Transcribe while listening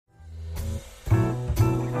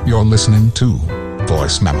You're listening to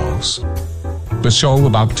Voice Memos, the show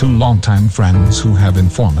about two longtime friends who have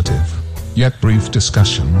informative, yet brief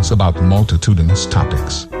discussions about multitudinous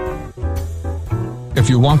topics. If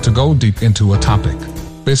you want to go deep into a topic,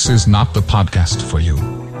 this is not the podcast for you.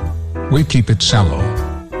 We keep it shallow.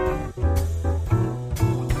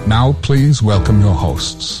 Now please welcome your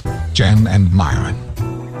hosts, Jenn and Myron.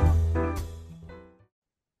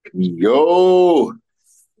 Yo!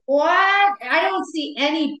 What? I don't see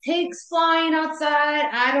any pigs flying outside.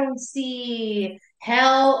 I don't see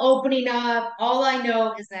hell opening up. All I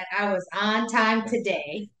know is that I was on time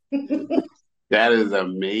today. That is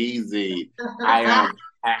amazing. I am,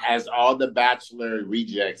 as all the Bachelor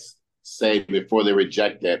rejects say before they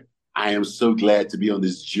reject it, I am so glad to be on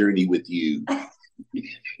this journey with you.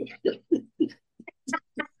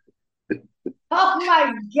 Oh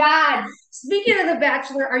my God. Speaking of The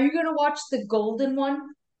Bachelor, are you going to watch the golden one?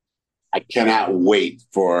 I cannot wait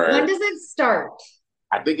for. When does it start?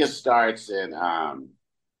 I think it starts in. I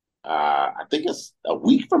think it's a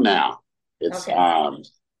week from now. It's Okay.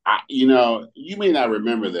 you may not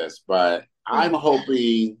remember this, but I'm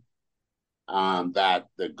hoping that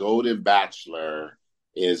the Golden Bachelor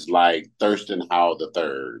is like Thurston Howell the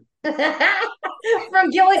Third. From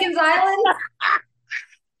Gilligan's Island?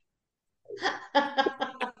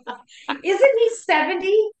 Isn't he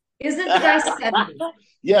 70? Isn't the guy 70?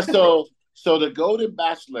 Yeah, so the Golden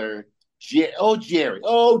Bachelor, Jerry.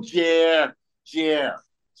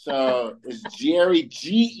 So it's Jerry,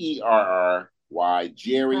 Gerry.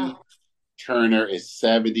 Jerry Turner is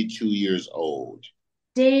 72 years old.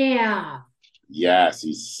 Damn. Yes,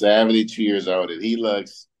 he's 72 years old, and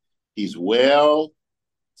he's well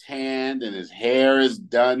tanned, and his hair is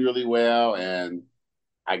done really well, and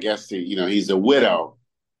I guess he's a widow.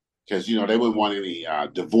 Because they wouldn't want any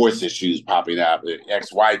divorce issues popping up,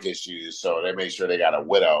 ex-wife issues, so they make sure they got a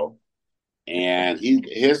widow. And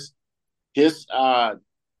his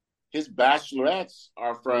bachelorettes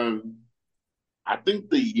are from, I think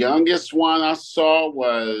the youngest one I saw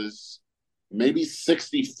was maybe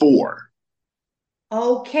 64.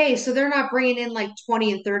 Okay, so they're not bringing in like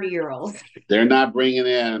 20 and 30-year-olds. They're not bringing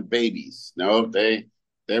in babies. No, they're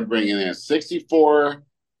bringing in 64,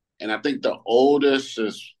 and I think the oldest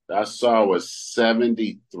I saw was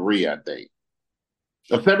 73, I think.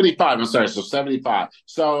 So 75, I'm sorry, so 75.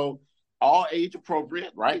 So all age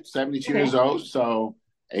appropriate, right? 72 years old, so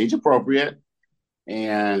age appropriate.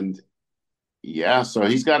 And yeah, so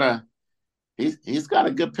he's got a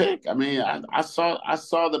good pick. I mean, I saw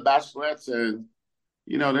the Bachelorettes, and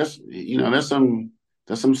there's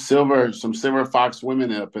some silver fox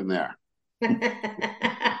women up in there.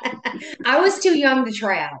 I was too young to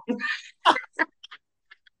try out.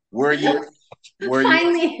 Were you?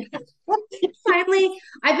 Finally,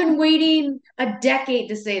 I've been waiting a decade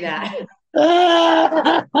to say that.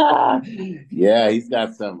 Yeah, he's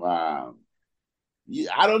got some. I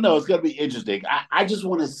don't know. It's going to be interesting. I just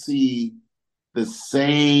want to see the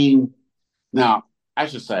same. Now, I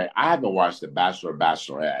should say I haven't watched The Bachelor or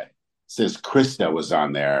Bachelorette since Krista was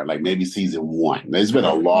on there, like maybe season 1. It's been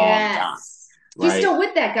a long time. Right? She's still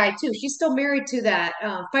with that guy too. She's still married to that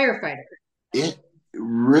firefighter.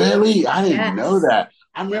 Really? I didn't know that.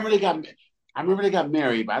 I remember they got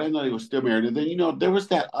married, but I didn't know they were still married. And then, there was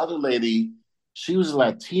that other lady. She was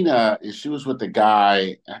Latina, and she was with the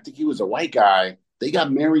guy. I think he was a white guy. They got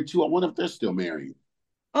married too. I wonder if they're still married.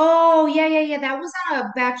 Oh, yeah. That was on a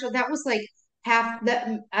Bachelor. That was like half that.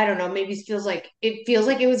 I don't know. Maybe it feels like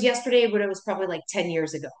it was yesterday, but it was probably like 10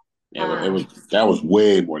 years ago. That was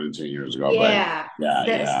way more than 10 years ago. Yeah, but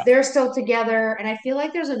yeah. They're still together, and I feel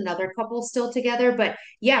like there's another couple still together. But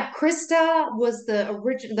yeah, Krista was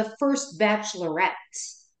the first Bachelorette.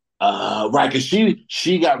 Right, because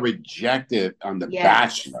she got rejected on The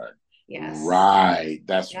Bachelor. Yes. Right,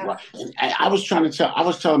 that's right. And I was telling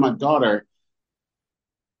my daughter,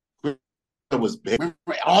 Krista was big.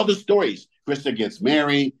 Remember all the stories. Krista gets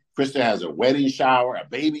married. Krista has a wedding shower, a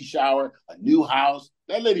baby shower, a new house.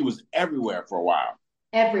 That lady was everywhere for a while.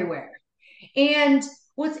 Everywhere. And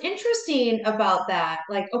what's interesting about that,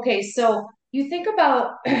 like, okay, so you think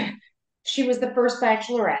about she was the first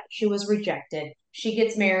Bachelorette. She was rejected. She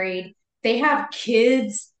gets married. They have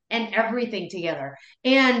kids and everything together.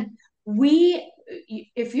 And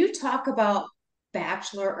if you talk about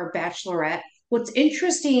Bachelor or Bachelorette, what's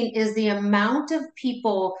interesting is the amount of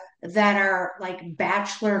people that are like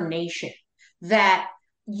Bachelor Nation, that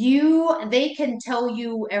they can tell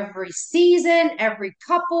you every season, every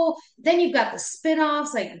couple. Then you've got the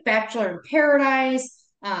spin-offs like Bachelor in Paradise,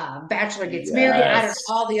 Bachelor Gets Married, I don't know,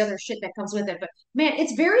 all the other shit that comes with it. But man,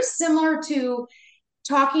 it's very similar to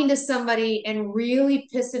talking to somebody and really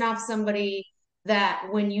pissing off somebody that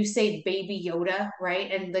when you say Baby Yoda,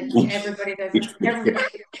 right? And everybody that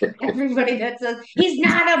says he's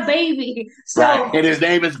not a baby. Right. So And his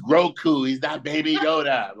name is Groku. He's not Baby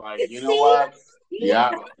Yoda. Like, you know see, what? Yeah.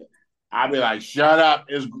 I'd be like, shut up.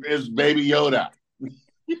 It's Baby Yoda.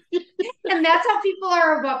 and that's how people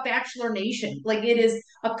are about Bachelor Nation. Like it is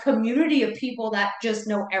a community of people that just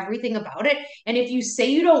know everything about it. And if you say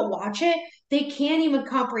you don't watch it, they can't even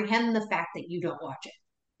comprehend the fact that you don't watch it.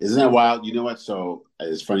 Isn't that wild? You know what? So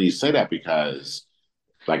it's funny you say that because,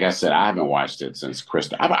 like I said, I haven't watched it since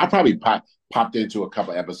Krista. I probably popped into a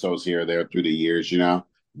couple episodes here or there through the years,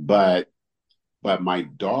 but my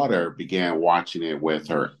daughter began watching it with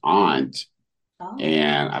her aunt Oh.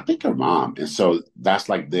 and I think her mom. And so that's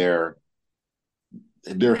like their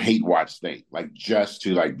hate watch thing, like just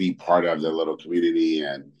to like be part of the little community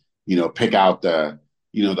and pick out the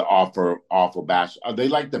awful bachelor. They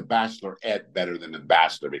like the Bachelorette better than the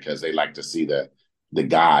Bachelor because they like to see the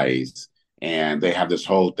guys, and they have this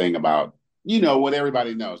whole thing about what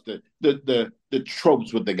everybody knows, the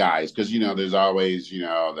tropes with the guys, because there's always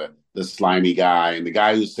the slimy guy and the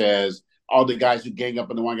guy who says, all the guys who gang up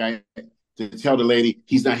on the one guy to tell the lady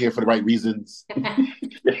he's not here for the right reasons. The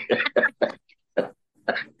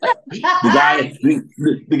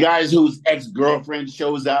guys whose ex-girlfriend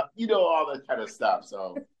shows up, all that kind of stuff.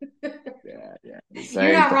 So yeah.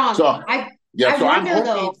 You're not wrong. So I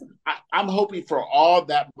I'm hoping for all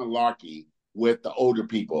that malarkey with the older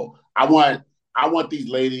people. I want these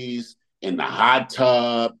ladies in the hot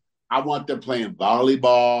tub. I want them playing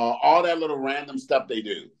volleyball, all that little random stuff they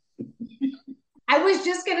do. I was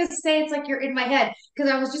just gonna say, it's like you're in my head,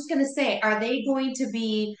 because I was just gonna say, are they going to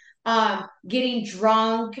be getting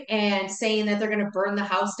drunk and saying that they're gonna burn the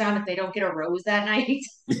house down if they don't get a rose that night?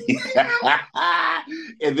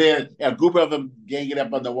 And then a group of them ganging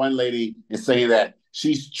up on the one lady and saying that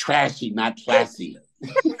she's trashy, not classy.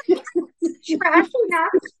 Trashy,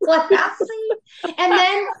 not classy. And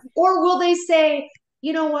then, or will they say,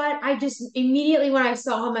 you know what? I just immediately when I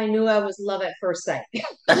saw him, I knew I was love at first sight.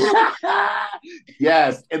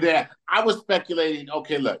 Yes. And then I was speculating,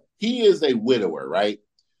 okay, look, he is a widower, right?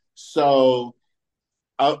 So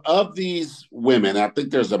of these women, I think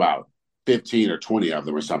there's about 15 or 20 of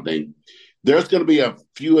them or something. There's going to be a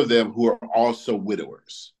few of them who are also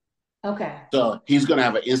widowers. Okay. So he's going to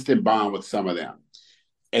have an instant bond with some of them.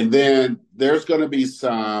 And then there's going to be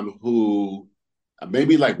some who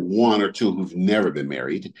maybe like one or two who've never been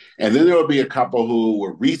married. And then there will be a couple who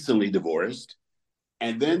were recently divorced.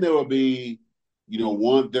 And then there will be,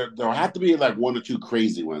 there'll have to be like one or two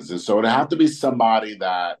crazy ones. And so it'll have to be somebody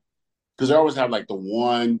that, because they always have like the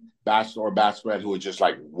one bachelor or bachelorette who are just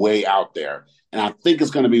like way out there. And I think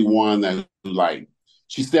it's going to be one that like,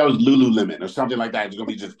 she sells Lululemon or something like that. It's going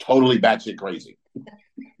to be just totally batshit crazy.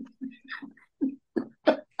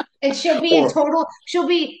 And she'll be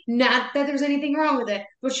not that there's anything wrong with it,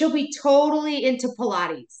 but she'll be totally into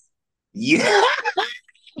Pilates. Yeah.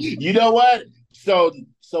 You know what? So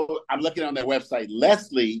I'm looking on their website.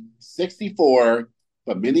 Leslie, 64,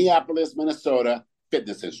 from Minneapolis, Minnesota,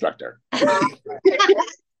 fitness instructor.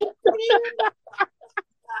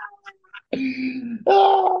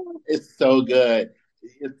 Oh, it's so good.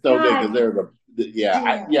 It's so good because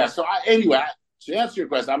there's anyway, to answer your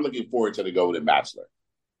question, I'm looking forward to the Golden Bachelor.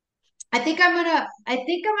 I think I'm gonna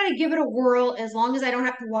give it a whirl as long as I don't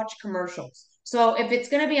have to watch commercials. So if it's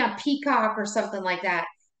gonna be on Peacock or something like that,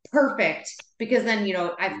 perfect. Because then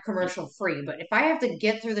I'm commercial free. But if I have to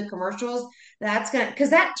get through the commercials, that's gonna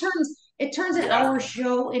because it turns an hour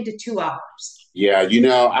show into 2 hours. Yeah,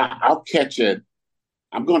 I'll catch it.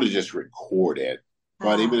 I'm going to just record it.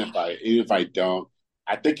 But even if I don't,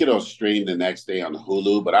 I think it'll stream the next day on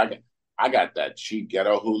Hulu. But I got that cheap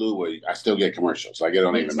ghetto Hulu where I still get commercials. Like it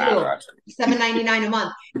don't even matter. $7.99 a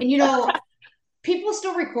month. And people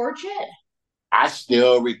still record shit. I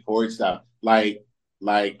still record stuff. Like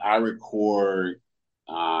I record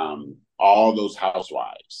all those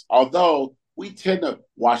housewives. Although we tend to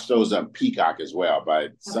watch those on Peacock as well,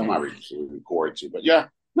 but some I record too. But I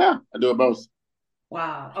do it both.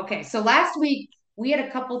 Wow. Okay. So last week we had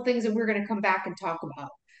a couple things that we were going to come back and talk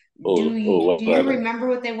about. Do you remember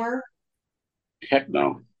what they were? Heck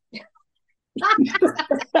no.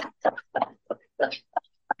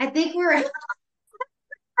 I think we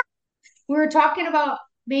were talking about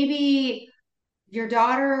maybe your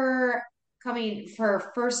daughter coming for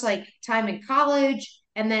her first time in college,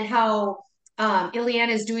 and then how Ileana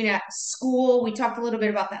is doing at school. We talked a little bit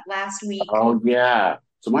about that last week. Oh yeah.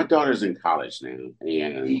 So my daughter's in college now,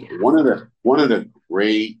 and one of the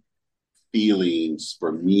great feelings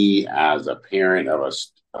for me as a parent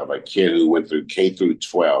of a kid who went through K through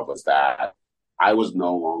 12 was that I was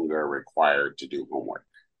no longer required to do homework,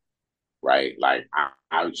 right? Like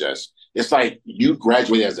I was just, it's like you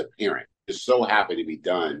graduate as a parent. You're so happy to be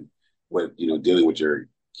done with, dealing with your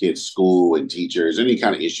kids' school and teachers, any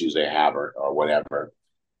kind of issues they have or whatever.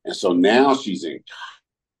 And so now she's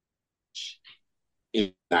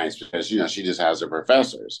in nice because she just has her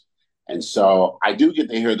professors. And so I do get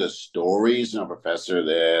to hear the stories, professor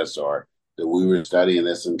this or that we were studying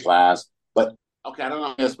this in class. But okay, I don't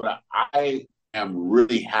know this, but I am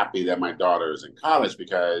really happy that my daughter is in college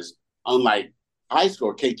because unlike high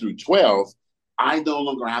school, K through 12, I no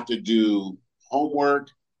longer have to do homework.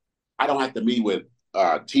 I don't have to meet with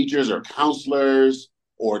teachers or counselors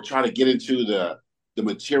or try to get into the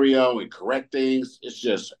material and correct things. It's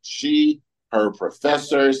just her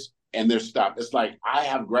professors, and their stuff. It's like I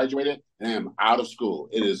have graduated and I am out of school.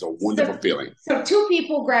 It is a wonderful feeling. So two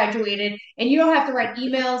people graduated, and you don't have to write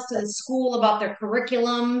emails to the school about their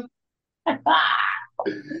curriculum.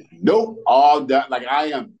 Nope, all done. Like I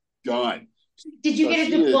am done. Did you get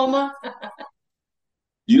a diploma?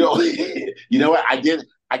 You know what? I did.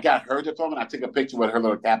 I got her diploma and I took a picture with her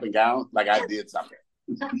little cap and gown, like I did something.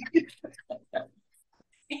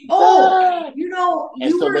 Oh,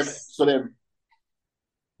 so then.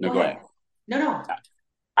 No, go ahead. No.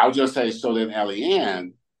 I was just say so. Then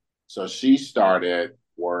Eliane, so she started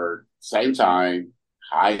work same time,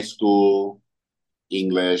 high school,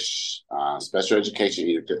 English, special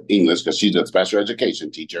education English because she's a special education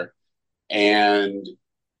teacher, and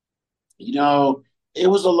it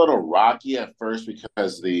was a little rocky at first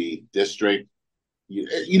because the district,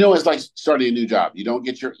 it's like starting a new job. You don't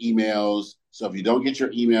get your emails. So if you don't get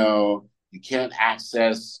your email, you can't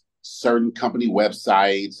access certain company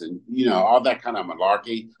websites and, all that kind of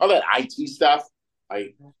malarkey, all that IT stuff.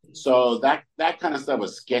 Like, so that kind of stuff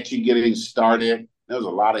was sketchy getting started. There was a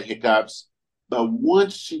lot of hiccups. But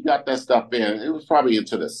once she got that stuff in, it was probably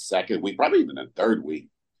into the second week, probably even the third week.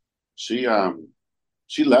 She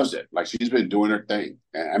loves it. Like she's been doing her thing.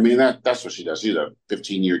 And I mean, that's what she does. She's a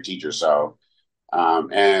 15-year teacher. So,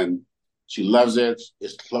 and she loves it.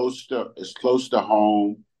 It's close to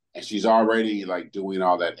home. And she's already like doing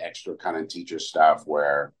all that extra kind of teacher stuff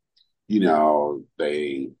where, they're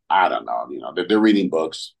reading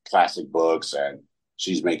books, classic books, and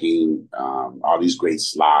she's making all these great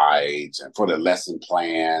slides and for the lesson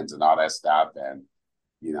plans and all that stuff. And,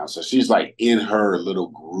 so she's like in her little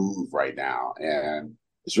groove right now. And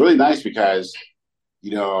it's really nice because,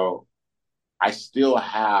 I still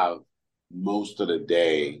have most of the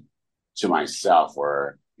day to myself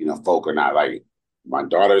where, folk are not like, my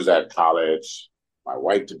daughter's at college, my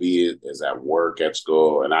wife to be is at work at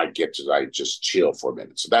school, and I get to like just chill for a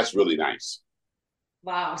minute. So that's really nice.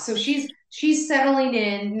 Wow. So she's settling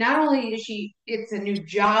in. Not only is it's a new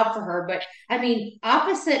job for her, but I mean,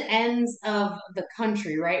 opposite ends of the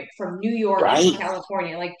country, right? From New York to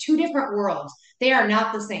California, like two different worlds. They are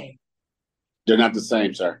not the same. They're not the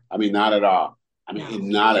same, sir. I mean, not at all. I mean,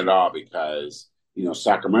 not at all because,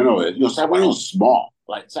 Sacramento is small.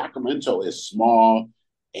 Like Sacramento is small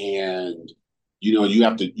and, you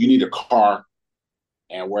need a car.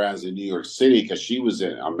 And whereas in New York City, because she was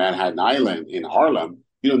on Manhattan Island in Harlem,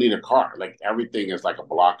 you don't need a car. Like everything is like a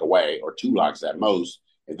block away or 2 blocks at most.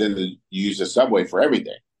 And then you use the subway for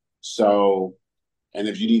everything. So, and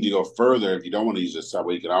if you need to go further, if you don't want to use the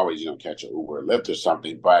subway, you can always, catch an Uber or Lyft or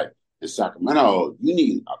something. But in Sacramento, you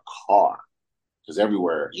need a car because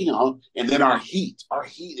everywhere, and then our heat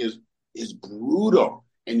is brutal.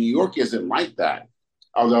 And New York isn't like that.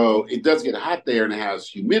 Although it does get hot there and it has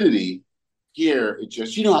humidity, here it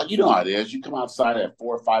just how it is. You come outside at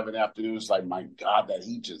 4 or 5 in the afternoon, it's like, my God, that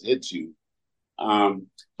heat just hits you.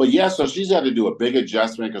 But yeah, so she's had to do a big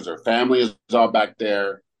adjustment because her family is all back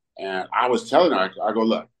there. And I was telling her, I go,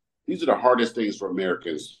 look, these are the hardest things for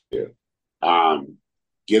Americans to do.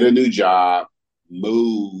 Get a new job,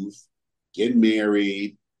 move, get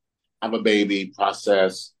married, have a baby,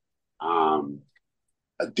 process,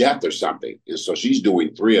 a death or something. And so she's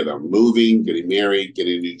doing 3 of them: moving, getting married,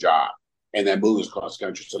 getting a new job. And that move is cross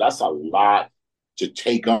country. So that's a lot to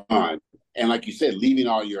take on. And like you said, leaving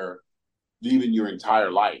your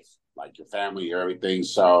entire life, like your family, your everything.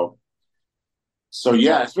 So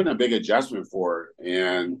yeah, it's been a big adjustment for her.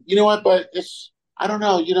 And you know what? But I don't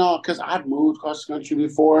know, because I've moved cross country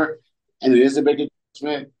before and it is a big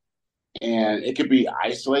adjustment and it can be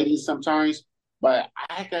isolating sometimes. But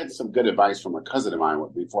I got some good advice from a cousin of mine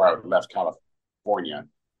before I left California.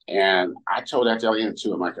 And I told that to Eliane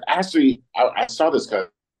too. I'm like, actually, I saw this cousin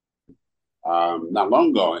not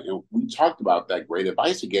long ago, and we talked about that great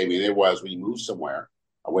advice he gave me. And it was, when you move somewhere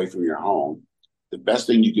away from your home, the best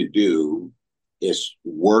thing you could do is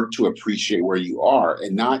work to appreciate where you are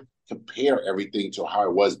and not compare everything to how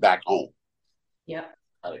it was back home. Yep.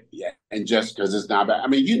 Yeah, and just because it's not bad. I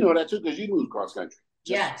mean, you know that too, because you moved cross country.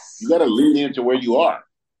 Yes. You got to lean into where you are.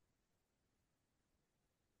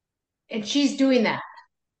 And she's doing that.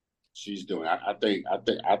 She's doing. I think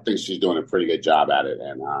she's doing a pretty good job at it,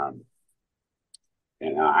 and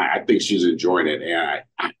I think she's enjoying it. And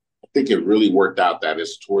I think it really worked out that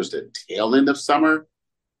it's towards the tail end of summer,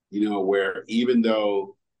 where even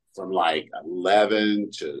though from like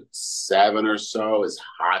 11 to 7 or so, it's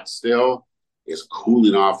hot still, it's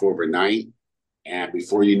cooling off overnight. And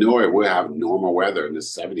before you know it, we'll have normal weather in the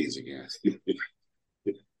 70s again.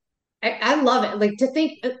 I love it. Like to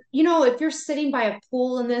think, if you're sitting by a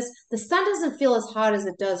pool in this, the sun doesn't feel as hot as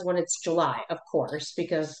it does when it's July, of course,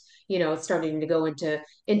 because it's starting to go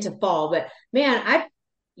into fall. But man,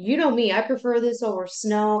 you know me, I prefer this over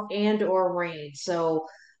snow and or rain. So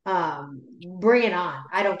bring it on.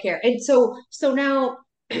 I don't care. And so now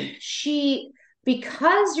she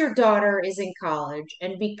because your daughter is in college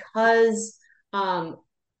and because Ileana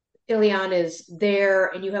is there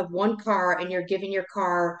and you have one car and you're giving your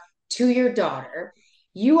car to your daughter,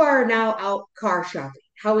 you are now out car shopping.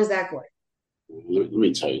 How is that going? Let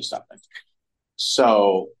me tell you something.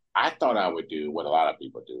 So I thought I would do what a lot of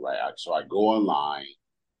people do, right? So I go online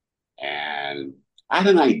and I had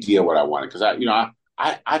an idea what I wanted because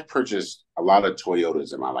I purchased a lot of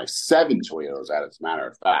Toyotas in my life, 7 Toyotas, as a matter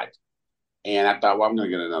of fact. And I thought, well, I'm going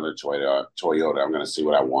to get another Toyota. I'm going to see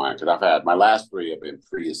what I want because I've had my last 3 have been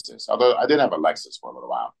Priuses, although I did have a Lexus for a little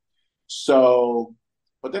while. So,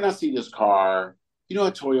 but then I see this car.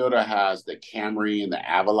 Toyota has the Camry and the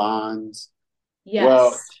Avalons. Well,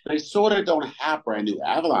 Yes. they sort of don't have brand new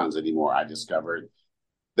Avalons anymore. I discovered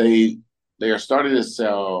they are starting to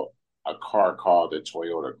sell a car called the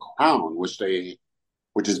Toyota Crown, which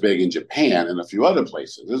is big in Japan and a few other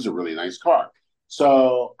places. This is a really nice car.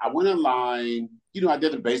 So I went online, I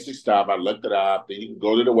did the basic stuff. I looked it up. Then you can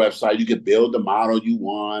go to the website. You can build the model you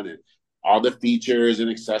want and all the features and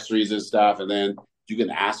accessories and stuff. And then you can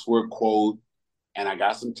ask for a quote. And I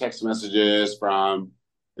got some text messages from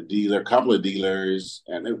a couple of dealers,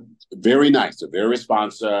 and they're very nice. They're very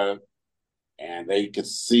responsive. And they could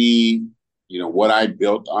see, what I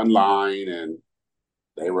built online. And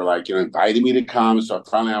they were like, inviting me to come. So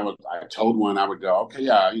finally I told one I would go, okay,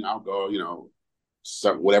 yeah, I'll go,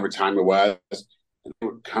 whatever time it was, and they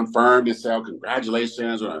would confirm and say, oh,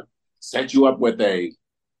 congratulations, or set you up with a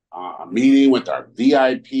meeting with our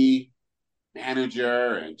VIP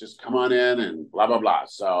manager and just come on in and blah, blah, blah.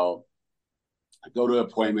 So I go to an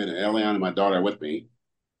appointment and Eliana and my daughter are with me.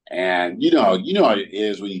 And how it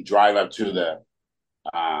is when you drive up to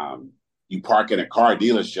you park in a car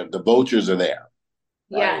dealership, the vultures are there.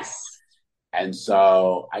 Right? Yes. And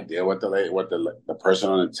so I did what the person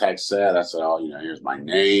on the text said. I said, oh, here's my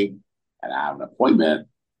name and I have an appointment.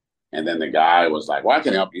 And then the guy was like, well, I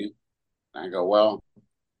can help you. And I go, well,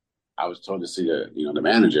 I was told to see the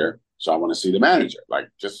manager. So I want to see the manager. Like,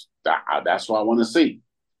 just that's what I want to see.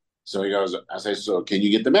 So he goes, I say, so can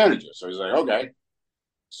you get the manager? So he's like, okay.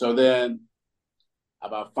 So then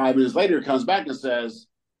about 5 minutes later, he comes back and says,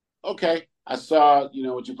 okay, I saw,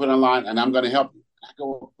 what you put online and I'm going to help you. I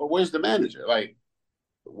go, well, where's the manager? Like,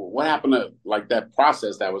 what happened to like that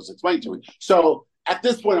process that was explained to me? So at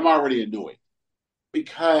this point, I'm already annoyed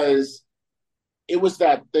because it was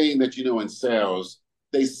that thing that, in sales,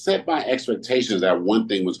 they set my expectations that one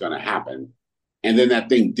thing was going to happen. And then that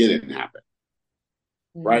thing didn't happen.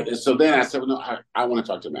 Mm-hmm. Right. And so then I said, well, no, I want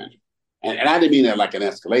to talk to the manager. And I didn't mean that like an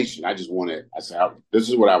escalation. I just I said, this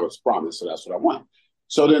is what I was promised. So that's what I want.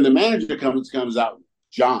 So then the manager comes out,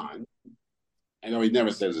 John. I know he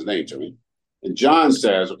never says his name to me. And John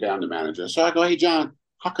says, okay, I'm the manager. So I go, hey, John,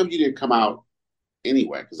 how come you didn't come out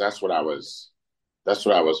anyway? Because that's what I was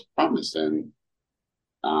promised. And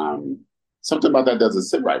something about that doesn't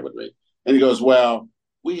sit right with me. And he goes, well,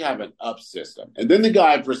 we have an up system. And then the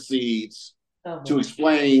guy proceeds to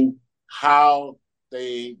explain how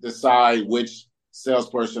they decide which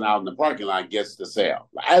salesperson out in the parking lot gets the sale.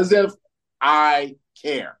 As if I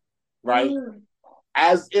care, right?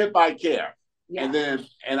 As if I care. Yeah. And then,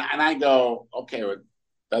 and I go, okay, well,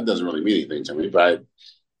 that doesn't really mean anything to me. But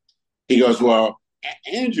he goes, well,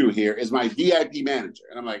 Andrew here is my VIP manager.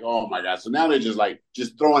 And I'm like, oh my God. So now they're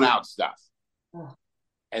just throwing out stuff. Oh.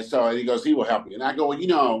 And so he goes, he will help you. And I go,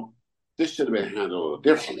 well, this should have been handled a little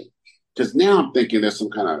differently. Because now I'm thinking there's some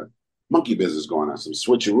kind of monkey business going on, some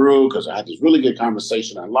switcheroo, because I had this really good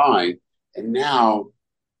conversation online. And now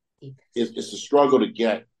it's a struggle to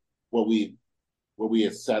get what we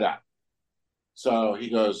had set up. So he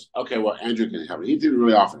goes, okay, well, Andrew can help me. He didn't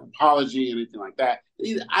really offer an apology, anything like that.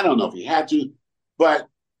 I don't know if he had to, but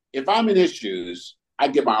if I'm in issues, I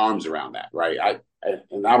get my arms around that, right?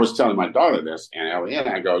 And I was telling my daughter this, and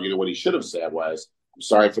I go, what he should have said was, I'm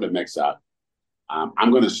sorry for the mix-up.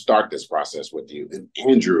 I'm going to start this process with you. And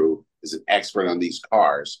Andrew is an expert on these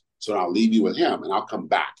cars, so I'll leave you with him, and I'll come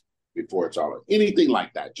back before it's all over. Anything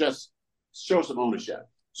like that. Just show some ownership.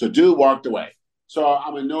 So dude walked away. So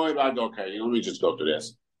I'm annoyed, but I go, okay, let me just go through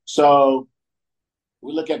this. So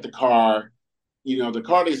we look at the car. The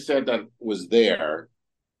car they said that was there,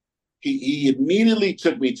 he immediately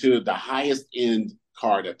took me to the highest end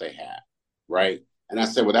car that they had, right? And I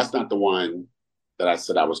said, well, that's not the one that I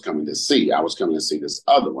said I was coming to see. I was coming to see this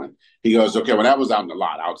other one. He goes, okay, well, that was out in the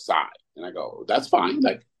lot outside. And I go, that's fine.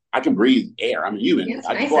 Like, I can breathe air. I'm a human.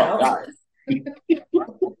 I can go outside.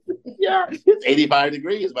 Yeah, it's 85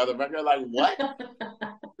 degrees, motherfucker. Like, what?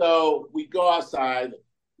 So we go outside.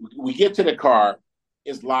 We get to the car.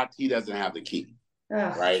 It's locked. He doesn't have the key,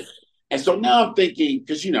 right? And so now I'm thinking,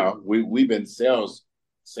 because, we've been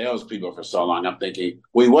salespeople for so long. I'm thinking,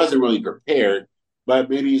 well, he wasn't really prepared, but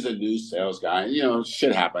maybe he's a new sales guy.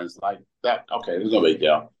 Shit happens like that. Okay, there's no big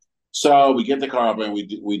deal. So we get the car up and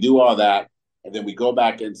we do all that. And then we go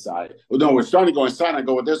back inside. Well, no, we're starting to go inside. I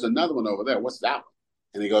go, well, there's another one over there. What's that one?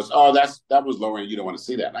 And he goes, oh, that was lower, and you don't want to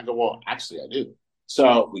see that. And I go, well, actually, I do.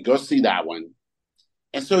 So we go see that one.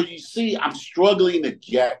 And so you see, I'm struggling to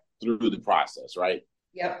get through the process, right?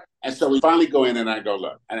 Yep. And so we finally go in, and I go,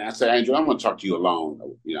 look. And I say, Andrew, I'm going to talk to you alone,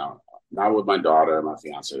 not with my daughter, my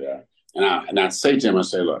fiance there. And I say to him, I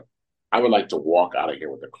say, look, I would like to walk out of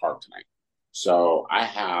here with the car tonight. So I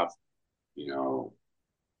have,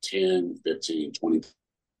 10, 15, 20,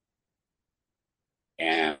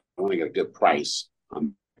 and I want to get a good price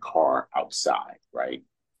on the car outside, right?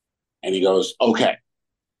 And he goes, okay.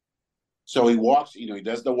 So he walks, he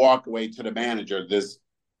does the walk away to the manager, this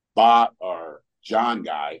Bob or John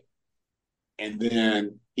guy, and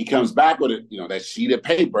then he comes back with it, that sheet of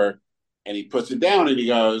paper, and he puts it down, and he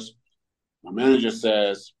goes, my manager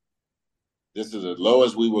says, this is as low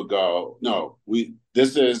as we would go. No,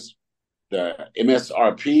 this is the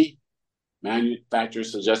MSRP, manufacturer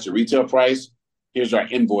suggested retail price. Here's our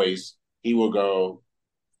invoice. He will go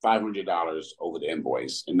 $500 over the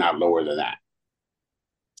invoice and not lower than that.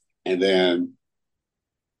 And then,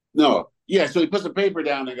 so he puts the paper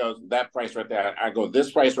down and goes, that price right there. I go,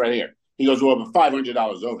 this price right here. He goes, well,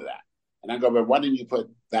 $500 over that. And I go, but why didn't you put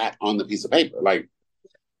that on the piece of paper? Like,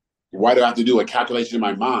 why do I have to do a calculation in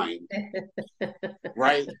my mind?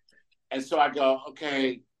 Right? And so I go,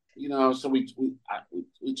 okay, so we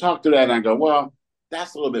talked through that, and I go, well,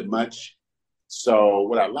 that's a little bit much. So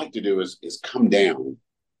what I'd like to do is come down.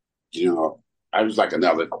 I was like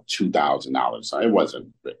another $2,000. So it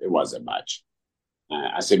wasn't much.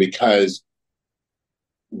 I say, because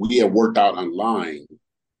we had worked out online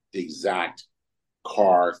the exact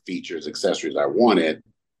car features, accessories I wanted,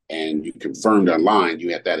 and you confirmed online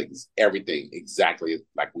you had that everything exactly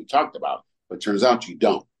like we talked about. But it turns out you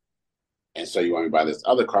don't. And so you want me to buy this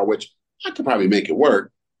other car, which I could probably make it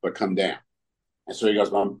work, but come down. And so he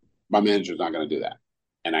goes, my manager's not going to do that.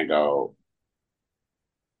 And I go,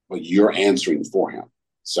 well, you're answering for him.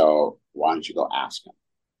 So why don't you go ask him?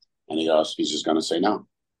 And he goes, he's just going to say no.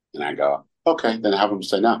 And I go, okay, then have him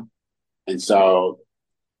say no. And so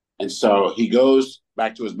he goes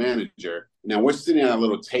back to his manager. Now we're sitting at a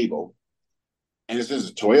little table, and this is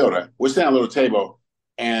a Toyota. We're sitting at a little table,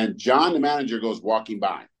 and John, the manager, goes walking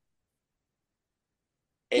by.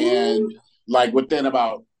 And like within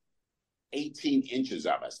about 18 inches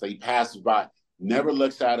of us, he passes by, never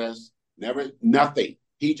looks at us, nothing.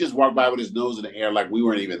 He just walked by with his nose in the air like we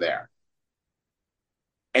weren't even there.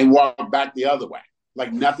 And walked back the other way,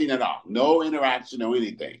 like nothing at all. No interaction, no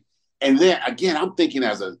anything. And then again, I'm thinking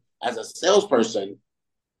as a salesperson,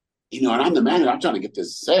 and I'm the manager, I'm trying to get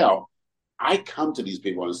this sale. I come to these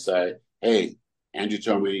people and say, hey, Andrew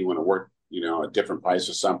told me you want to work, a different price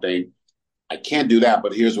or something. I can't do that,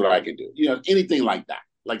 but here's what I can do. Anything like that,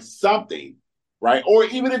 like something, right? Or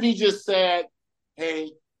even if he just said,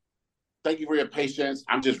 hey, thank you for your patience.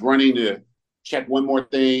 I'm just running to check one more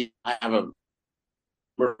thing. I have a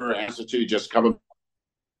answer to, just cover.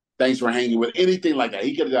 Thanks for hanging with, anything like that.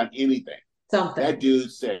 He could have done anything. Something. That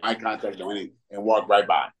dude said eye contact or anything and walked right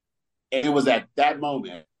by. And it was at that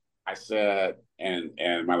moment I said, and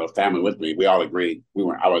my little family with me, we all agreed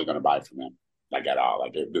I wasn't going to buy from him, like at all.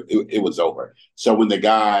 Like it was over. So when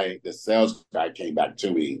the sales guy came back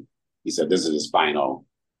to me, he said, this is his final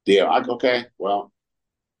deal. I go, okay, well,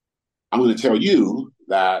 I'm going to tell you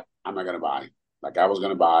that I'm not gonna buy. Like I was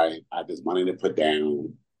gonna buy. I had this money to put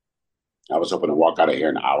down. I was hoping to walk out of here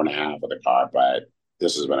in an hour and a half with a car, but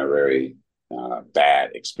this has been a very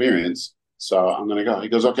bad experience. So I'm gonna go. He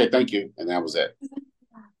goes, okay, thank you, and that was it.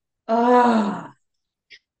 Oh,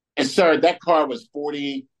 And sir, that car was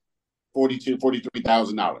 40, 42,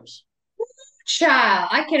 $43,000. child,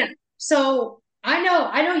 I can. So I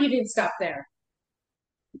know you didn't stop there.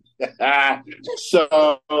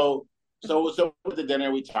 So with the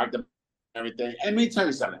dinner, we talked about everything. And let me tell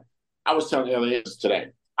you something. I was telling Elias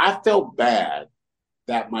today. I felt bad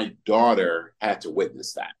that my daughter had to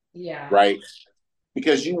witness that, Yeah. right?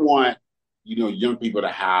 Because you want, young people to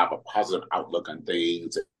have a positive outlook on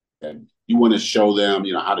things, and you want to show them,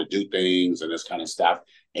 how to do things and this kind of stuff.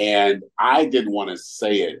 And I didn't want to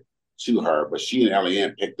say it to her, but she and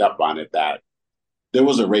Eliane picked up on it that there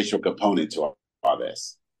was a racial component to all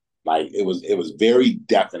this. Like it was very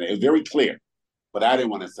definite. It was very clear, but I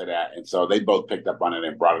didn't want to say that, and so they both picked up on it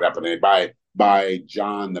and brought it up. And then by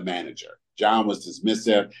John, the manager, John was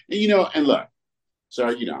dismissive, and look,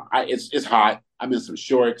 so it's hot. I'm in some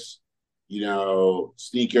shorts,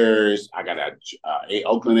 sneakers. I got a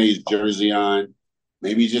Oakland A's jersey on.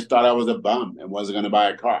 Maybe he just thought I was a bum and wasn't going to buy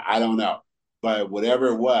a car. I don't know, but whatever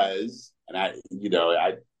it was, and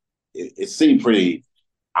it seemed pretty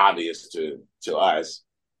obvious to us.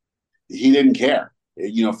 He didn't care.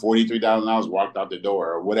 $43,000 walked out the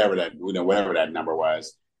door or whatever that number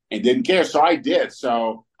was, and didn't care. So I did.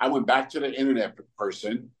 So I went back to the internet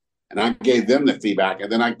person and I gave them the feedback,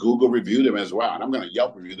 and then I Google reviewed them as well. And I'm going to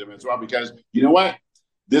Yelp review them as well, because you know what?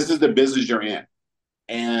 This is the business you're in.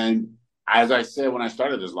 And as I said when I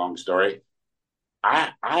started this long story,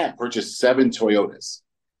 I have purchased 7 Toyotas.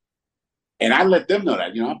 And I let them know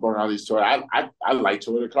that, I bought all these Toyota. I like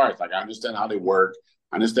Toyota cars. Like, I understand how they work.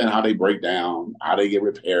 I understand how they break down, how they get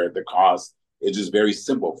repaired, the cost. It's just very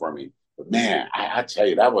simple for me. But man, I tell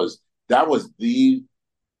you, that was the,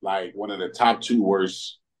 like, one of the top 2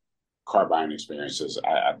 worst car buying experiences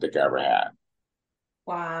I think I ever had.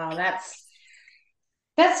 Wow,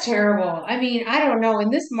 that's terrible. I mean, I don't know. In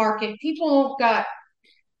this market, people do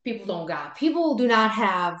not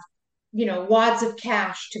have, wads of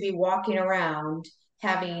cash to be walking around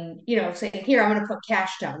having, saying, here, I'm going to put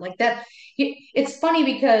cash down like that. It's funny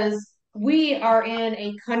because we are in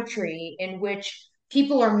a country in which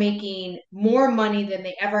people are making more money than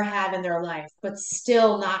they ever have in their life, but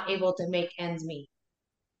still not able to make ends meet.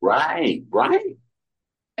 Right, right.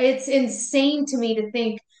 It's insane to me to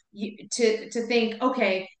think to think,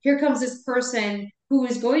 okay, here comes this person who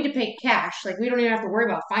is going to pay cash. Like we don't even have to worry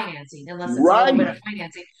about financing unless it's a little bit Right, of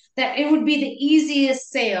financing. That it would be the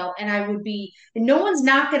easiest sale, and no one's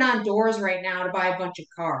knocking on doors right now to buy a bunch of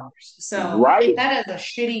cars. So right. that is a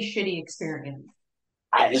shitty, shitty experience.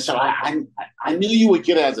 I knew you would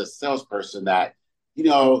get it as a salesperson that,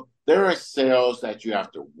 there are sales that you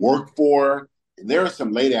have to work for, and there are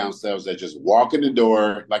some lay down sales that just walk in the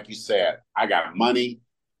door, like you said, I got money,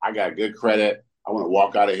 I got good credit, I want to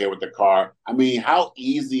walk out of here with the car. I mean, how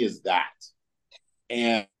easy is that?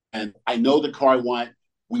 And I know the car I want.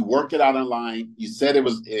 We worked it out online. You said it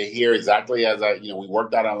was here exactly as we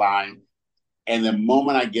worked out online. And the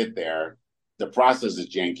moment I get there, the process is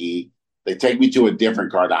janky. They take me to a different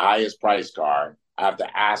car, the highest price car. I have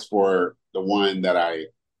to ask for the one that I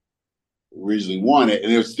originally wanted,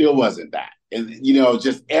 and it still wasn't that. And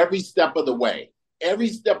just every step of the way, every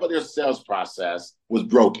step of their sales process was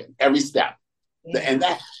broken. Every step, Yeah.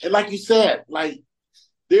 and like you said, like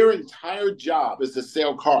their entire job is to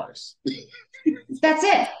sell cars. That's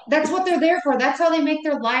it. That's what they're there for. That's how they make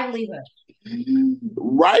their livelihood.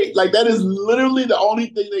 Right? Like that is literally the only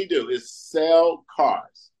thing they do is sell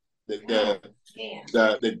cars. The Oh, the man.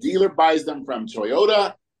 the dealer buys them from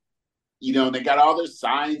Toyota. And they got all their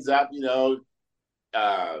signs up,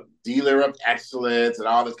 dealer of excellence and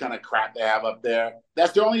all this kind of crap they have up there.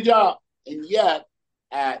 That's their only job. And yet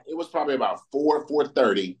it was probably about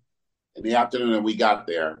 4:30 in the afternoon that we got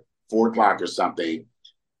there, 4 o'clock or something.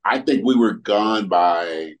 I think we were gone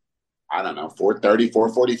by, I don't know, 4:30,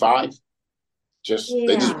 4:45. Yeah.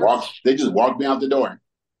 They just walked me out the door.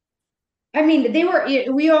 I mean,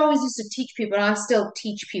 we always used to teach people, and I still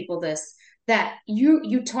teach people this, that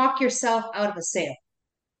you talk yourself out of a sale.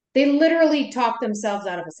 They literally talk themselves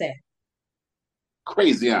out of a sale.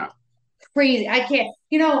 Crazy, huh? Crazy. I can't,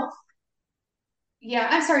 yeah,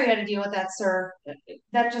 I'm sorry you had to deal with that, sir.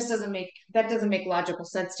 That doesn't make logical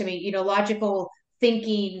sense to me. Logical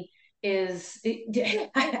thinking is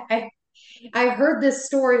I heard this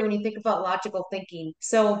story when you think about logical thinking.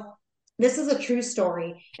 So this is a true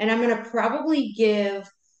story, and I'm going to probably give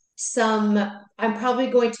I'm probably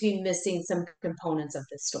going to be missing some components of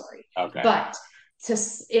this story, Okay. but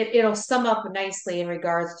it'll sum up nicely in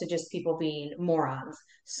regards to just people being morons.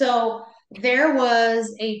 So there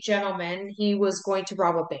was a gentleman, he was going to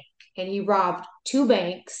rob a bank, and he robbed two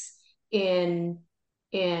banks in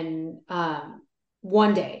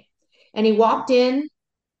one day. And he walked in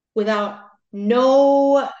without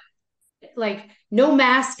no no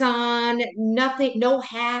mask on, nothing, no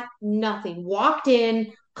hat, nothing. Walked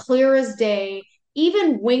in clear as day,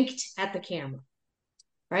 even winked at the camera,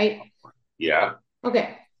 right? Yeah.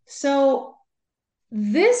 Okay. So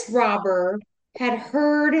this robber had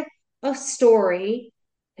heard a story,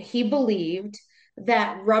 he believed,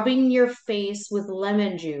 that rubbing your face with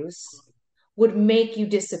lemon juice would make you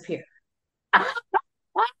disappear.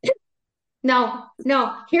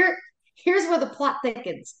 Here's where the plot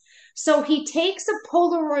thickens. So he takes a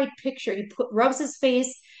Polaroid picture. Rubs his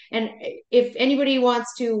face, and if anybody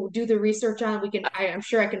wants to do the research on it, I'm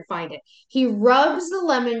sure I can find it. He rubs the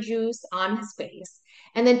lemon juice on his face,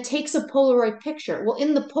 and then takes a Polaroid picture. Well,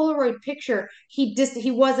 in the Polaroid picture, he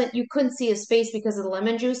wasn't. You couldn't see his face because of the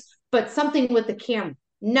lemon juice, but something with the camera,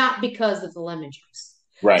 not because of the lemon juice.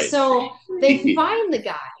 Right. So they find the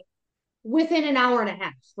guy within an hour and a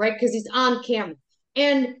half, right? Because he's on camera.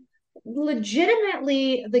 And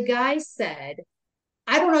legitimately, the guy said,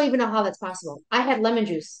 I don't even know how that's possible. I had lemon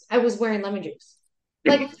juice. I was wearing lemon juice.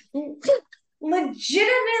 Like,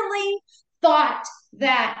 legitimately thought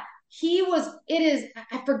that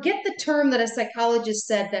I forget the term that a psychologist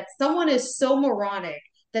said, that someone is so moronic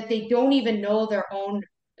that they don't even know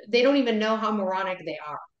they don't even know how moronic they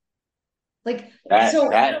are. Like, That so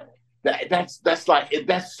that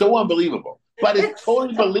that's so unbelievable. But it's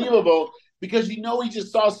totally believable because he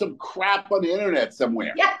just saw some crap on the internet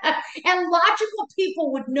somewhere. Yeah, and logical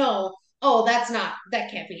people would know, oh, that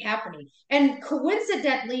can't be happening. And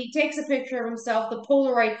coincidentally, he takes a picture of himself. The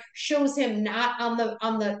Polaroid shows him not on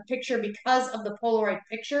the picture because of the Polaroid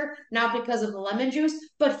picture, not because of the lemon juice.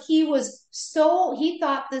 But he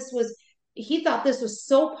thought this was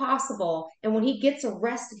so possible. And when he gets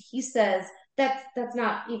arrested, he says that's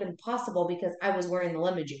not even possible because I was wearing the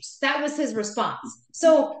lemon juice. That was his response.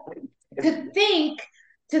 So to think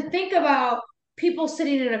to think about people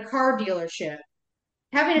sitting in a car dealership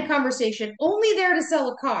having a conversation only there to sell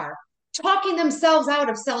a car, talking themselves out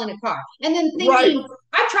of selling a car, and then Right. thinking,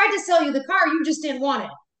 I tried to sell you the car, you just didn't want it.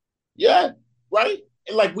 Yeah. Right.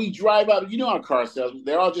 And like we drive up, on car sales,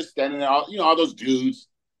 they're all just standing there, all those dudes,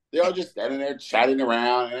 they're all just standing there chatting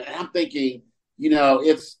around. And I'm thinking,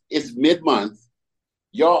 it's mid-month.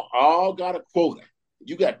 Y'all all got a quota.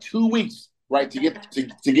 You got 2 weeks, right, to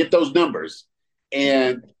get those numbers.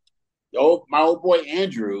 And my old boy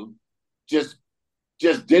Andrew just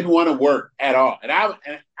didn't want to work at all. And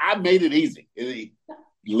I made it easy.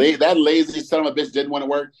 That lazy son of a bitch didn't want to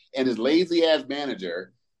work. And his lazy ass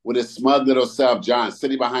manager with his smug little self, John,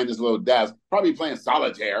 sitting behind his little desk, probably playing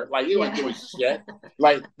solitaire. Like, he wasn't doing shit.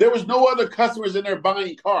 Like, there was no other customers in there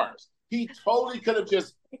buying cars. He totally could have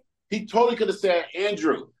said,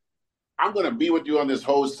 Andrew, I'm going to be with you on this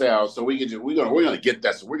wholesale, so we're going to get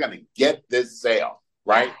this. We're going to get this sale,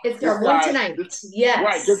 right? It's our one tonight. Yes.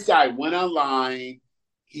 Right. This guy went online.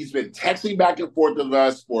 He's been texting back and forth with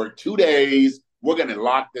us for 2 days. We're going to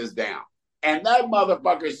lock this down. And that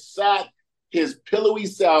motherfucker sat his pillowy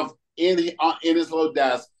self in his little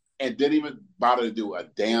desk and didn't even bother to do a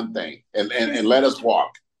damn thing and let us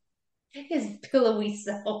walk. His pillowy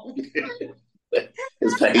self.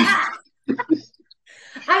 His face.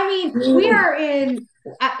 I mean, we are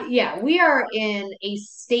in a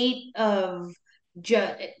state of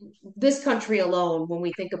this country alone when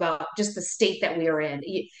we think about just the state that we are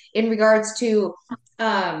in regards to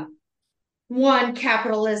one,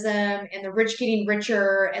 capitalism and the rich getting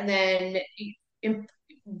richer, and then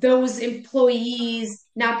those employees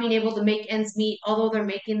not being able to make ends meet, although they're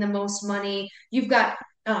making the most money. You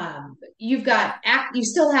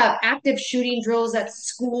still have active shooting drills at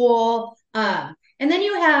school. And then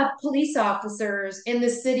you have police officers in the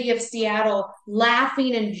city of Seattle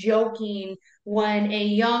laughing and joking when a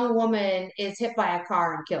young woman is hit by a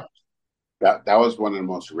car and killed. That was one of the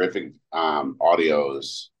most horrific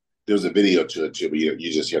audios. There was a video to it too, but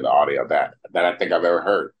you just hear the audio that I think I've ever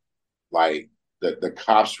heard. Like the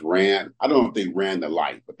cops ran. I don't know if they ran the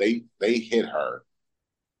light, but they hit her,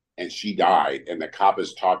 and she died. And the cop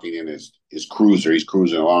is talking in his cruiser. He's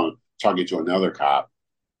cruising along, talking to another cop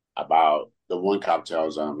about. The one cop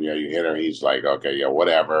tells him, "Yeah, you hit her." He's like, "Okay, yeah,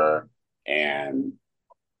 whatever." And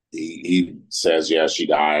he says, "Yeah, she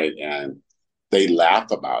died," and they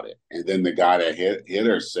laugh about it. And then the guy that hit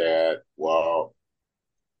her said, "Well,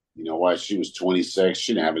 You know what? She was 26.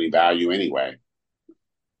 She didn't have any value anyway.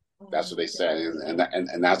 That's what they said,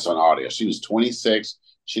 and that's on audio. She was 26.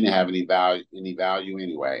 She didn't have any value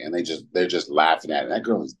anyway, and they're just laughing at it. That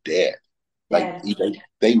girl is dead. Like Dead.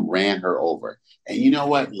 they ran her over. And you know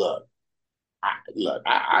what?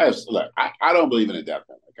 I don't believe in a death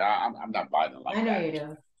penalty. I'm not buying it I like know that. you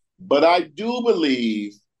do. But I do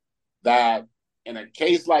believe that in a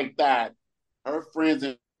case like that, her friends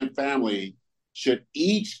and family should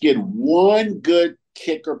each get one good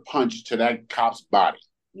kick or punch to that cop's body.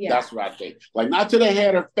 Yeah. That's what I think. Like not to the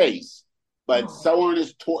head or face, but Oh, somewhere in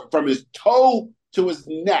from his toe to his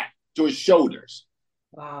neck to his shoulders.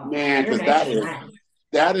 wow. Man, You're because nice and that.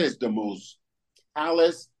 that is the most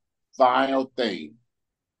callous, vile thing.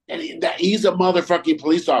 And he's a motherfucking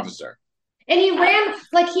police officer. And he ran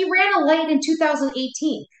a light in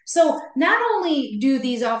 2018. So not only do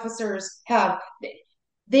these officers have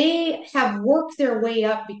they have worked their way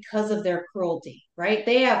up because of their cruelty, right?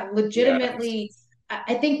 They have Yeah, legitimately,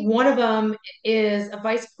 I think one of them is a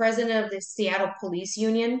vice president of the Seattle Police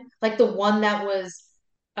Union, like the one that was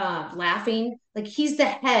laughing. Like he's the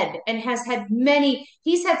head and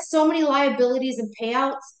he's had so many liabilities and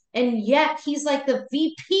payouts, and yet he's like the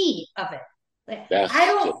VP of it. Like, I that's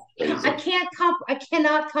don't, just crazy. I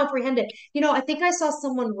cannot comprehend it. I think I saw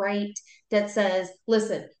someone write that says,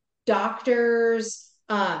 listen, doctors,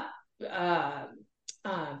 uh,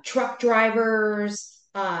 truck drivers,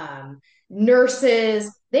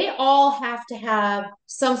 nurses, they all have to have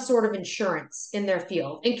some sort of insurance in their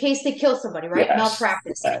field in case they kill somebody, right? Yes.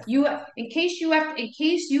 Malpractice. In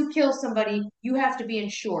case you kill somebody, you have to be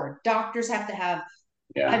insured. Doctors have to have,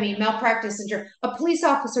 I Yeah. mean, malpractice insurance. A police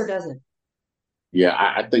officer doesn't. Yeah,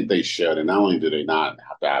 I think they should. And not only do they not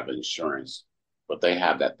have to have insurance, but they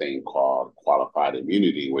have that thing called qualified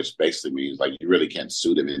immunity, which basically means like you really can't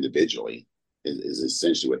sue them individually, is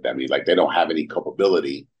essentially what that means. Like they don't have any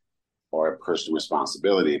culpability or personal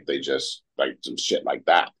responsibility if they just like some shit like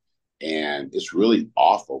that. And it's really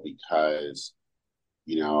awful because,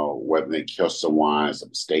 whether they kill someone, it's a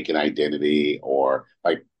mistaken identity, or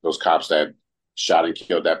like those cops that shot and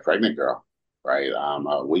killed that pregnant girl, right?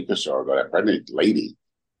 A week or so ago, that pregnant lady,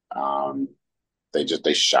 um, they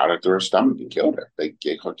shot her through her stomach and killed her. They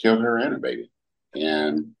killed her and her baby.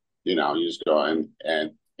 And, you just go and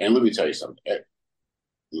let me tell you something.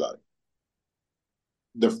 Look,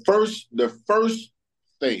 the first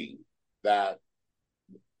thing that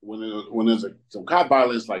when there's some cop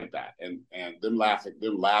violence like that, and them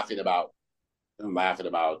laughing about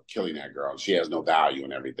killing that girl, she has no value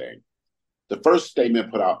and everything. The first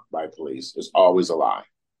statement put out by police is always a lie.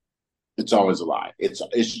 It's always a lie. It's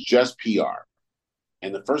just PR.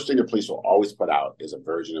 And the first thing the police will always put out is a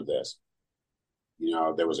version of this.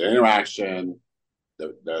 There was an interaction.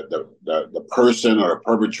 The person or the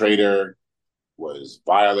perpetrator was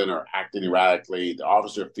violent or acting erratically. The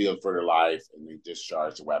officer feared for their life, and they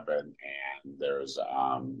discharged the weapon, and there's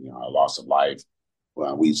a loss of life.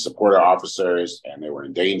 Well, we support our officers, and they were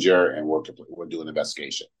in danger, and we're doing an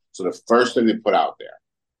investigation. So the first thing they put out there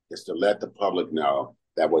is to let the public know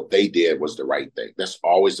that what they did was the right thing. That's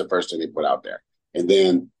always the first thing they put out there. And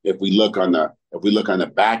then if we look on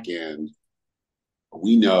the back end,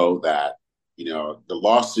 we know that the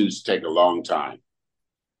lawsuits take a long time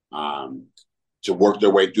to work their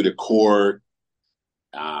way through the court,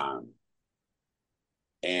 um,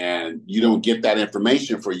 and you don't get that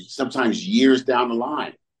information for sometimes years down the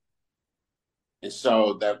line. And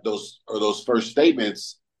so that those first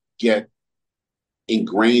statements get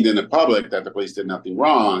ingrained in the public that the police did nothing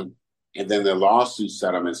wrong, and then the lawsuit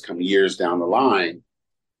settlements come years down the line,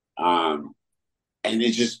 and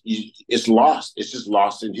it's lost. It's just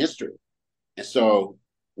lost in history. And so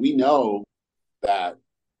we know that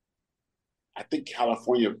I think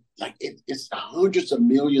California, like it's hundreds of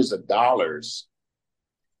millions of dollars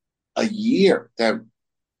a year that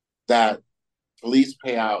police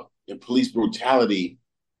pay out in police brutality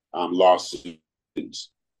lawsuits.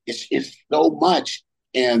 It's so much,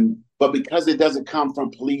 but because it doesn't come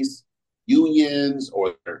from police unions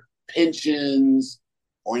or pensions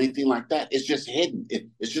or anything like that, it's just hidden.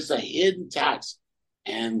 It's just a hidden tax,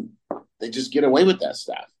 and they just get away with that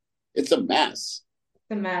stuff. It's a mess.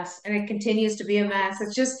 A mess, and it continues to be a mess.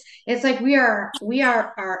 It's like we are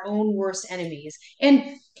our own worst enemies.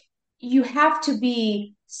 And you have to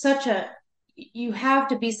be such a you have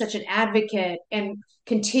to be such an advocate and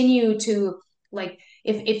continue to, like,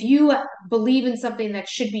 if you believe in something that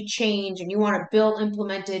should be changed and you want to bill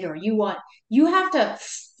implemented, or you have to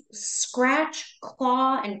scratch,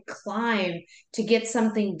 claw, and climb to get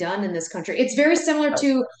something done in this country. It's very similar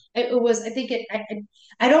to it was. I think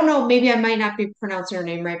I don't know. Maybe I might not be pronouncing her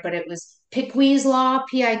name right, but it was Piquis law,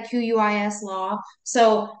 Piquis law.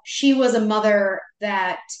 So she was a mother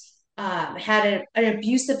that had an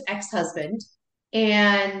abusive ex-husband,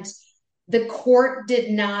 and the court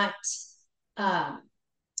did not. Um,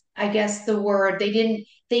 I guess the word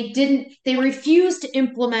they refused to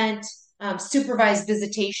implement supervised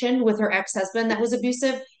visitation with her ex-husband that was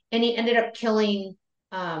abusive, and he ended up killing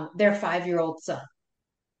their 5-year-old son.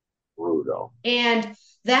 Brutal. And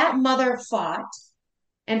that mother fought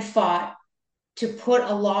and fought to put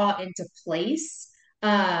a law into place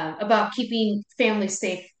about keeping families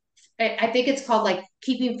safe. I think it's called like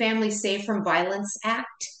Keeping Families Safe from Violence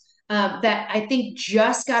Act. That I think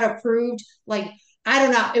just got approved. Like I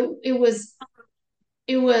don't know, it was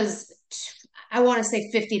I want to say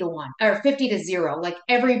 50-1 or 50-0. Like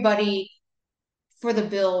everybody for the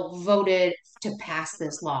bill voted to pass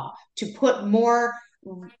this law to put more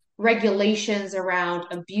regulations around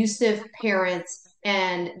abusive parents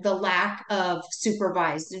and the lack of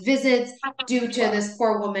supervised visits due to this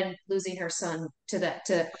poor woman losing her son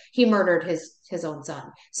to he murdered his own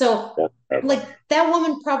son. So like that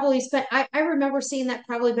woman probably spent I remember seeing that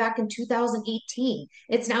probably back in 2018.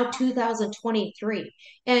 It's now 2023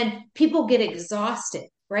 and people get exhausted,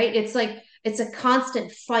 right? It's like it's a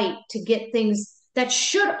constant fight to get things that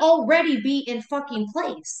should already be in fucking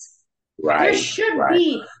place. There Right, should right.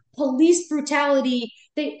 be police brutality.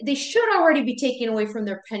 They should already be taken away from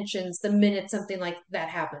their pensions the minute something like that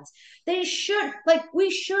happens. They should like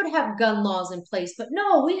we should have gun laws in place, but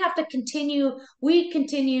no, we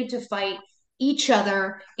continue to fight each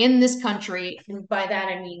other in this country. And by that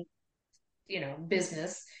I mean,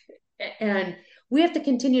 business. And we have to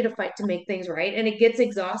continue to fight to make things right. And it gets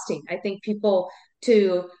exhausting. I think people,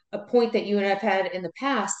 to a point that you and I've had in the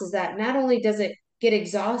past, is that not only does it get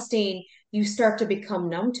exhausting, you start to become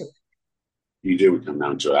numb to it. You do come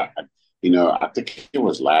down to that. I think it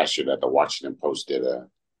was last year that the Washington Post did a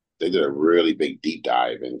really big deep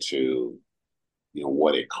dive into,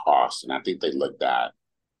 what it cost. And I think they looked at,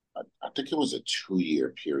 I think it was a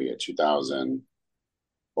 2-year period, 2000,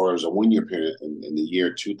 or it was a 1-year period in the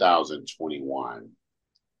year 2021.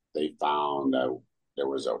 They found that there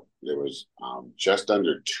was just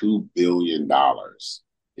under $2 billion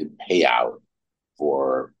in payout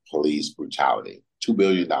for police brutality. $2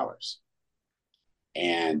 billion.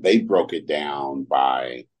 And they broke it down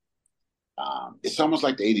by, it's almost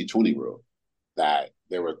like the 80-20 rule, that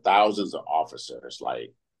there were thousands of officers,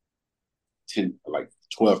 like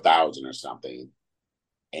 12,000 or something,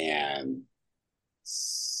 and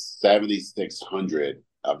 7,600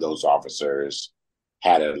 of those officers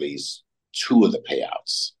had at least 2 of the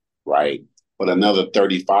payouts, right? But another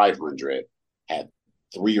 3,500 had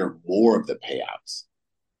 3 or more of the payouts.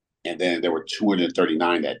 And then there were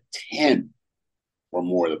 239 that 10 or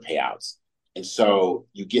more of the payouts. And so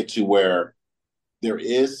you get to where there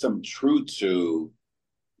is some truth to,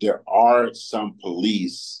 there are some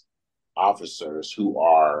police officers who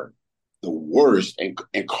are the worst and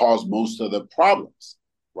cause most of the problems,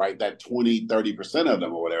 right? That 20, 30% of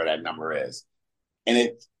them or whatever that number is. And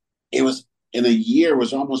it was in a year, it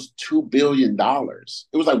was almost $2 billion.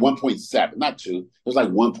 It was like 1.7, not 2, it was like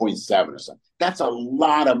 1.7 or something. That's a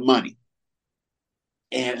lot of money.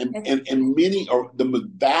 And many, or the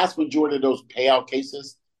vast majority of those payout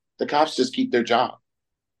cases, the cops just keep their job.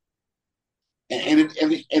 And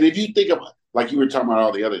if you think of, like you were talking about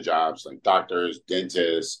all the other jobs, like doctors,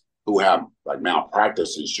 dentists, who have like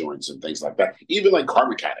malpractice insurance and things like that, even like car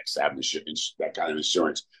mechanics have that kind of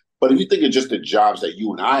insurance. But if you think of just the jobs that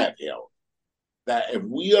you and I have held, that if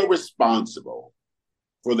we are responsible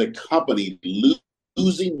for the company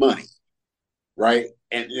losing money, right,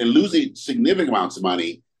 and losing significant amounts of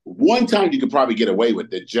money, one time you could probably get away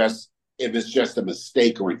with it, just if it's just a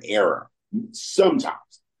mistake or an error, sometimes.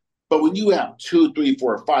 But when you have 2, 3,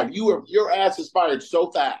 4, 5, your ass is fired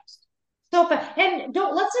so fast. So, and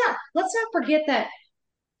let's not forget that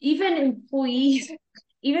even employees,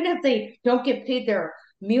 even if they don't get paid their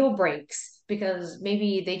meal breaks because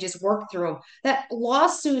maybe they just work through them, that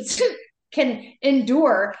lawsuits can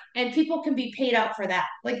endure and people can be paid out for that.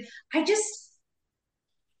 Like, I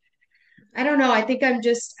don't know. I think I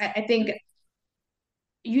think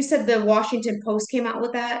you said the Washington Post came out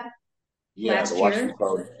with that Yeah, the last Washington year.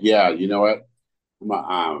 Post. Yeah, you know what?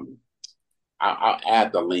 I'll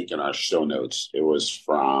add the link in our show notes. It was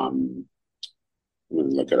from, let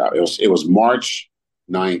me look it up. It was March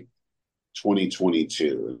 9th,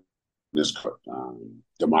 2022. this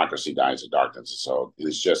democracy dies of darkness. So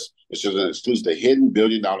it's just an excuse the hidden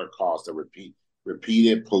 $billion cost of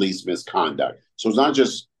repeated police misconduct. So it's not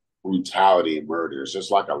just brutality and murder. It's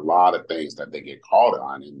just like a lot of things that they get called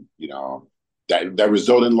on, and that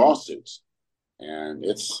result in lawsuits. And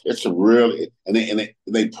it's really, and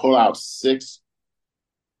they pull out 6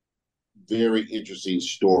 very interesting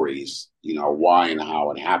stories, why and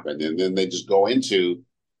how it happened, and then they just go into.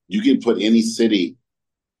 You can put any city.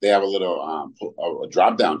 They have a little a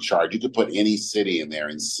drop down chart. You could put any city in there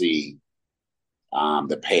and see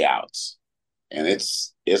the payouts, and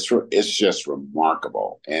it's just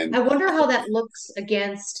remarkable. And I wonder how that looks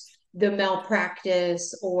against the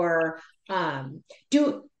malpractice, or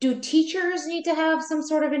do teachers need to have some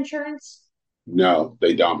sort of insurance? no,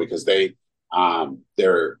 they don't, because they're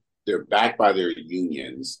backed by their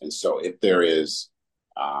unions, and so if there is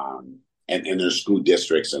and there's school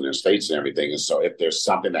districts and their states and everything, and so if there's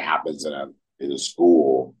something that happens in a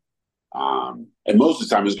school, and most of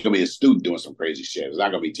the time it's going to be a student doing some crazy shit. It's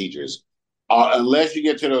not going to be teachers, unless you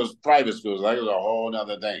get to those private schools. Like, it's a whole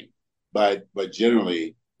other thing. But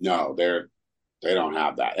generally, no, they don't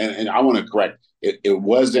have that. And I want to correct it. It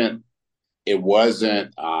wasn't a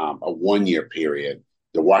 1-year period.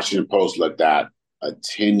 The Washington Post looked at a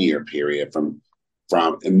 10-year period from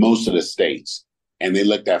in most of the states, and they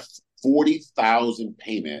looked at 40,000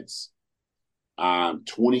 payments on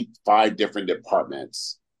 25 different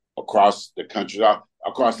departments across the country,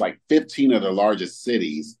 across like 15 of the largest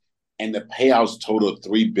cities, and the payouts totaled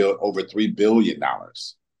over $3 billion.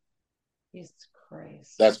 It's crazy.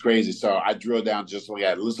 That's crazy. So I drilled down, let's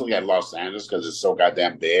look at Los Angeles, because it's so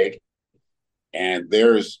goddamn big. And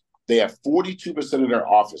they have 42% of their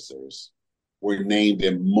officers were named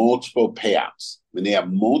in multiple payouts. And they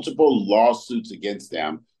have multiple lawsuits against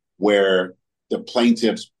them where the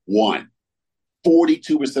plaintiffs won.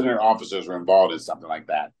 42% of their officers were involved in something like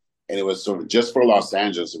that. And it was sort of, just for Los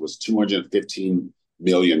Angeles, it was $215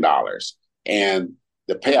 million. And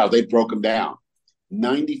the payout, they broke them down.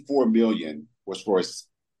 94 million was for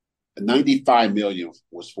 95 million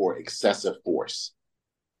was for excessive force.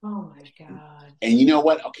 Oh my God. And you know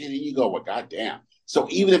what? Okay, then you go, well, goddamn. So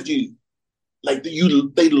even if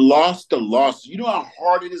they lost the lawsuit. You know how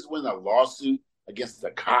hard it is when a lawsuit against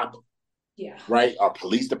a cop, yeah, right? Our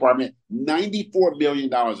police department, $94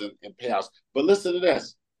 million in payouts. But listen to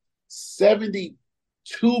this, $72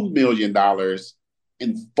 million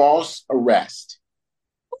in false arrest.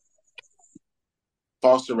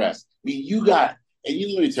 False arrest. I mean, let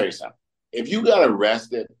me tell you something. If you got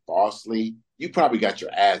arrested falsely, you probably got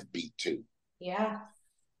your ass beat too. Yeah.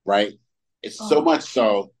 Right? It's so much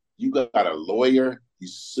so, you got a lawyer, you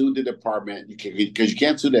sued the department, because you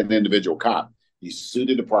can't sue that individual cop. You sued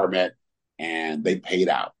the department, and they paid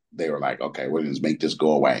out. They were like, okay, we're going to make this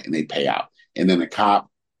go away, and they pay out. And then the cop,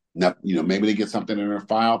 maybe they get something in their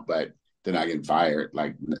file, but they're not getting fired.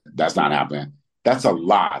 Like, that's not happening. That's a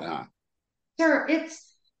lot, huh? Sir,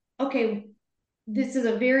 it's okay. This is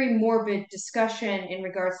a very morbid discussion in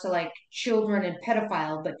regards to like children and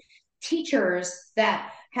pedophile, but teachers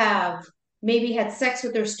that have maybe had sex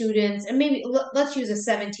with their students, and maybe let's use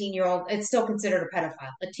a 17-year-old, it's still considered a pedophile.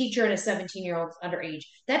 A teacher and a 17-year-old underage,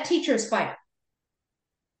 that teacher is fired.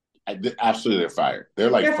 Absolutely, they're fired.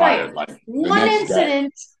 They're fired. Like one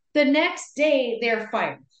incident, the next day they're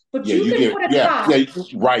fired. But you can put a cop. Yeah,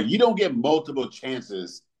 right. You don't get multiple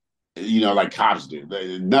chances, like cops do.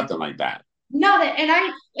 Nothing like that. Nothing.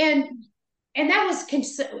 And that was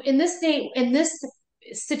in this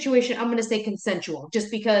situation, I'm going to say consensual, just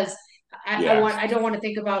because I don't want to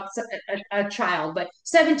think about a child, but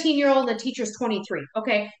 17-year-old, the teacher's 23.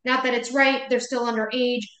 Okay, not that it's right, they're still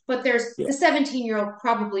underage, but the 17-year-old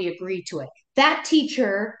probably agreed to it. That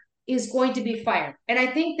teacher is going to be fired, and I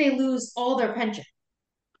think they lose all their pension.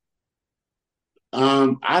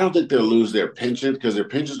 I don't think they'll lose their pension, because their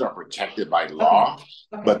pensions are protected by law,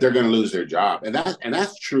 but they're going to lose their job, and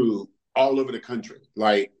that's true all over the country.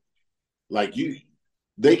 Like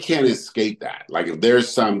they can't escape that. Like, if there's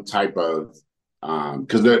some type of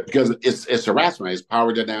because it's harassment, it's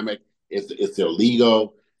power dynamic, it's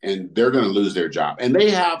illegal, and they're going to lose their job. And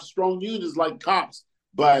they have strong unions like cops,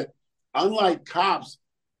 but unlike cops,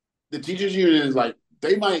 the teachers union is like,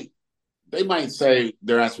 they might say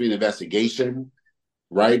there has to be an investigation,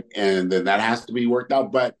 right? And then that has to be worked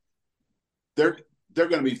out, but they're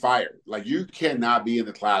going to be fired. Like, you cannot be in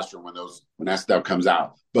the classroom when that stuff comes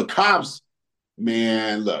out. But cops,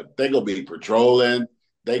 man, look, they gonna be patrolling.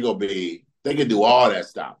 They can do all that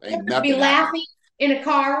stuff. Ain't nothing. Be laughing in a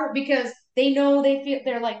car because They know they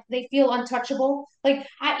feel untouchable. Like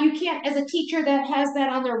you can't, as a teacher that has that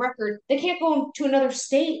on their record, they can't go to another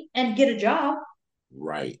state and get a job.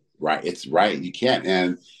 Right, right. It's right. You can't,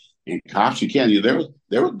 and cops, you can't.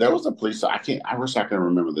 There was a police. I can't. I wish I could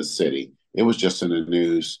remember the city. It was just in the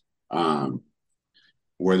news,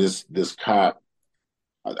 where this cop,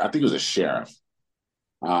 I think it was a sheriff.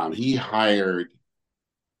 He hired,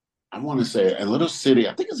 I want to say, a little city.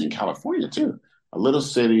 I think it's in California too. A little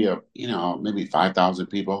city of maybe 5,000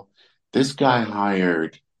 people. This guy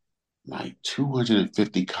hired like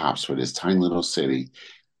 250 cops for this tiny little city,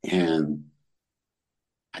 and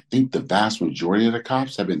I think the vast majority of the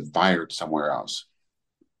cops have been fired somewhere else.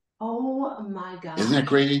 Oh my Isn't that gosh.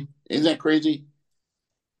 crazy? Isn't that crazy?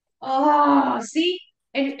 Oh, see?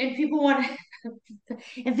 And people want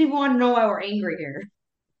and people want to know why we're angry here.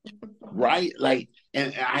 Right? Like,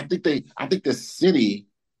 and I think the city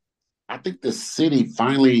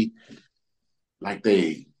finally, like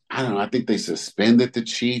I don't know, I think they suspended the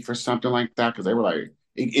chief or something like that because they were like,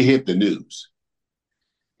 it hit the news.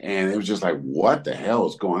 And it was just like, what the hell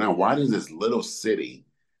is going on? Why does this little city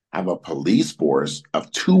have a police force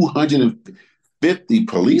of 250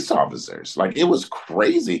 police officers? Like it was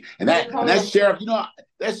crazy. And They're that coming. sheriff,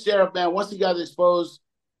 that sheriff, man, once he got exposed,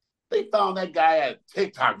 they found that guy at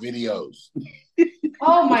TikTok videos.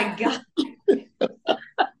 Oh my God. Man,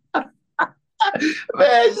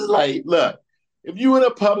 it's just like, look, if you in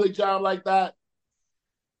a public job like that,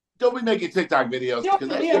 don't be making TikTok videos because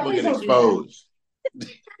that shit will Please get don't do that. exposed.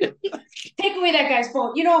 Take away that guy's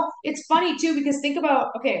phone. It's funny too because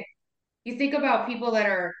you think about people that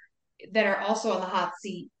are also on the hot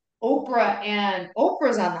seat.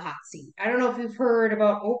 Oprah's on the hot seat. I don't know if you've heard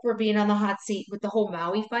about Oprah being on the hot seat with the whole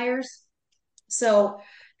Maui fires. So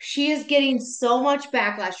she is getting so much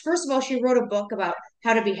backlash. First of all, she wrote a book about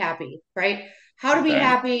how to be happy, right? How to be Okay.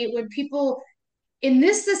 happy when people in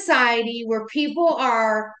this society where people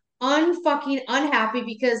are unfucking unhappy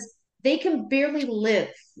because they can barely live,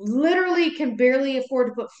 literally can barely afford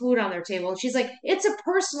to put food on their table. And she's like, it's a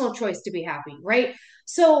personal choice to be happy, right?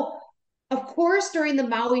 So, of course, during the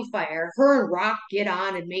Maui fire, her and Rock get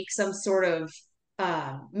on and make some sort of,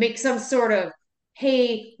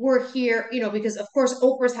 hey, we're here, because of course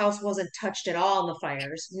Oprah's house wasn't touched at all in the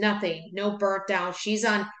fires, nothing, no burnt down. She's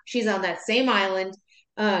on that same island,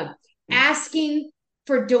 um, asking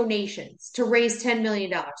for donations to raise $10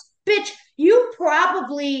 million. Bitch, you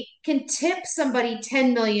probably can tip somebody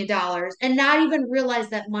 $10 million and not even realize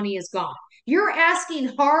that money is gone. You're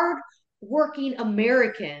asking hard working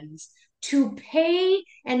Americans to pay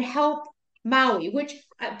and help Maui, which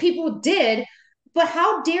people did, but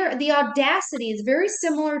how dare the audacity is very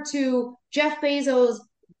similar to Jeff Bezos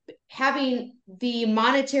having the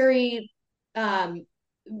monetary um,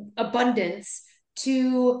 abundance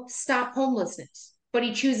to stop homelessness, but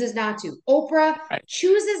he chooses not to. Oprah Right.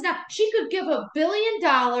 chooses not. She could give $1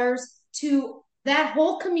 billion to that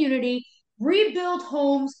whole community, rebuild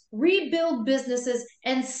homes, rebuild businesses,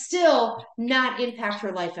 and still not impact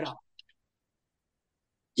her life at all.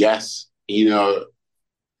 Yes.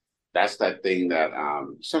 That's that thing that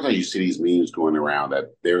sometimes you see these memes going around that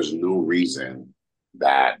there's no reason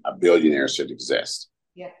that a billionaire should exist.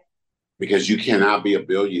 Yeah. Because you cannot be a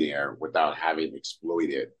billionaire without having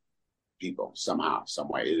exploited people somehow, some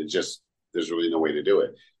way. There's really no way to do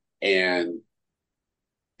it. And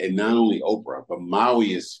not only Oprah, but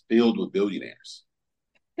Maui is filled with billionaires.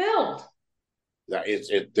 Filled.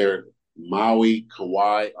 They're Maui,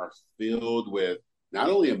 Kauai are filled with not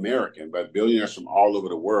only American, but billionaires from all over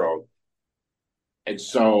the world. And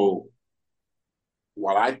so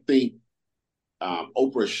while I think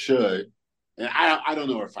Oprah should, and I don't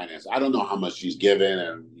know her finances. I don't know how much she's given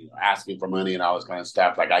and asking for money and all this kind of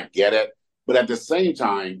stuff. Like I get it. But at the same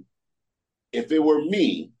time, if it were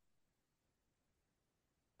me,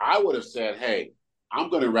 I would have said, hey, I'm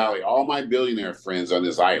going to rally all my billionaire friends on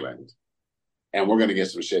this island and we're going to get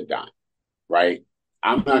some shit done. Right?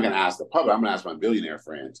 I'm not going to ask the public. I'm going to ask my billionaire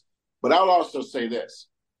friends. But I'll also say this.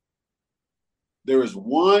 There is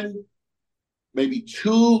one, maybe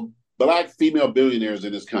two Black female billionaires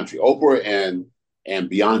in this country, Oprah and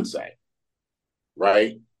Beyonce,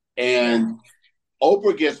 right? And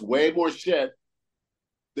Oprah gets way more shit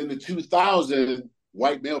than the 2,000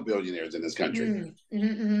 white male billionaires in this country. Mm-hmm,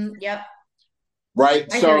 mm-hmm, yep.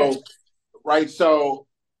 Right? So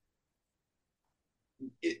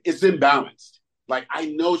it's imbalanced. Like I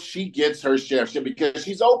know she gets her share of shit because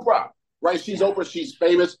she's Oprah, right? She's Oprah, she's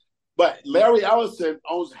famous. But Larry Ellison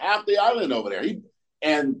owns half the island over there.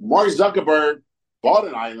 And Mark Zuckerberg bought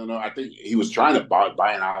an island. I think he was trying to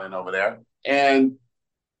buy an island over there. And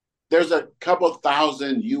there's a couple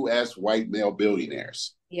thousand U.S. white male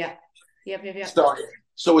billionaires. Yeah. Yep.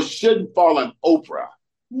 So it shouldn't fall on Oprah.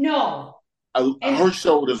 No. Her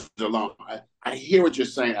shoulders alone. I hear what you're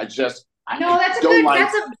saying. No,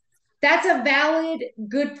 that's a valid,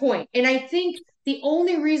 good point. And I think the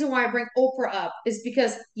only reason why I bring Oprah up is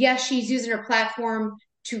because yes, she's using her platform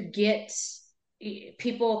to get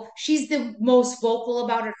people. She's the most vocal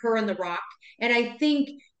about it, her and The Rock. And I think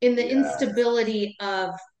in the Yeah. instability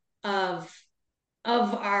of of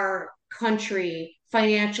our country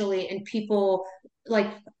financially and people like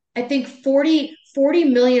I think 40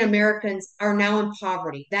 million Americans are now in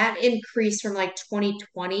poverty. That increased from like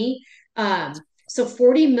 2020. So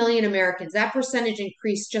 40 million Americans, that percentage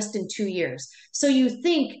increased just in 2 years. So you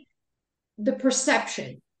think the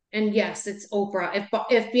perception, and yes, it's Oprah.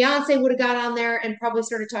 If Beyonce would have got on there and probably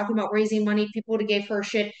started talking about raising money, people would have gave her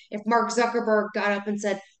shit. If Mark Zuckerberg got up and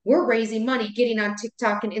said, "We're raising money," getting on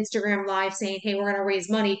TikTok and Instagram Live saying, "Hey, we're gonna raise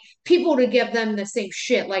money," people would give them the same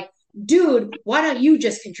shit. Like, dude, why don't you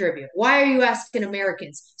just contribute? Why are you asking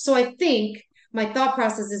Americans? So I think my thought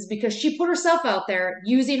process is because she put herself out there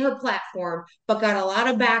using her platform, but got a lot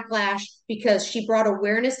of backlash because she brought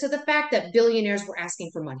awareness to the fact that billionaires were asking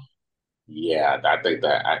for money. Yeah, I think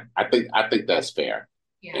that's fair.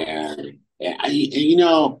 Yeah. And I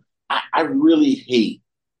really hate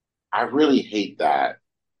that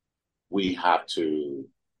we have to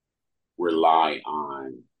rely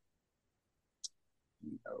on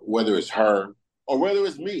whether it's her or whether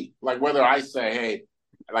it's me. Like whether I say, hey,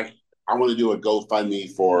 like I want to do a GoFundMe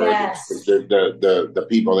for Yes. the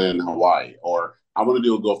people in Hawaii, or I want to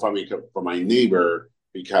do a GoFundMe for my neighbor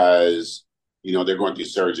because they're going through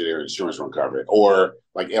surgery, their insurance won't cover it, or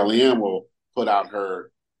like LM will put out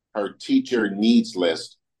her teacher needs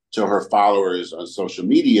list to her followers on social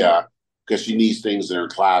media because she needs things in her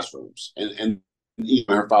classrooms, and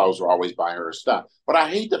her followers will always buy her stuff. But I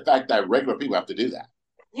hate the fact that regular people have to do that.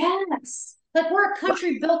 Yes. Like we're a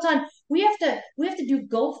country built on we have to do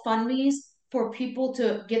GoFundMe's for people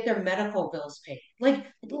to get their medical bills paid. Like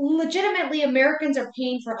legitimately Americans are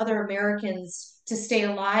paying for other Americans to stay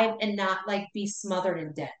alive and not like be smothered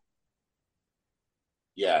in debt.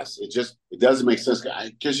 Yes, it doesn't make sense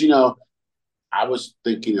because I was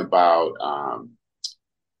thinking about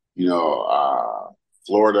you know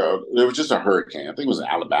Florida. There was just a hurricane. I think it was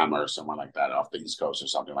Alabama or somewhere like that off the East Coast or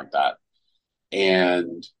something like that.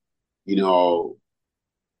 And you know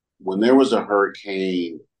when there was a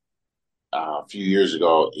hurricane a few years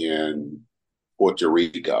ago in Puerto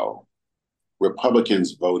Rico,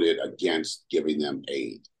 Republicans voted against giving them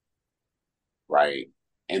aid, right?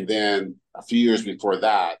 And then a few years before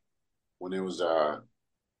that, when there was the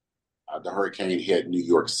hurricane hit New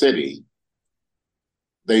York City,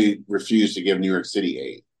 they refused to give New York City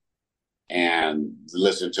aid and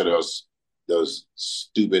listen to those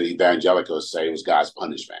stupid evangelicals say it was God's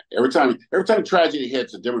punishment. Every time tragedy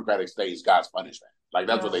hits a Democratic state, it's God's punishment. Like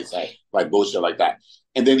that's what they say, like bullshit like that.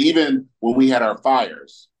 And then even when we had our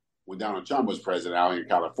fires, when Donald Trump was president out here in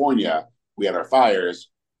California, we had our fires.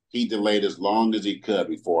 He delayed as long as he could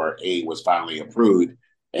before aid was finally approved.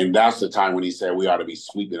 And that's the time when he said we ought to be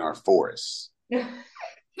sweeping our forests. And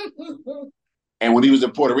when he was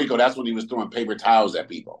in Puerto Rico, that's when he was throwing paper towels at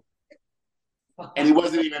people. And he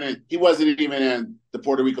wasn't even in the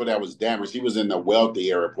Puerto Rico that was damaged. He was in the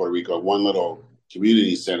wealthy area of Puerto Rico, one little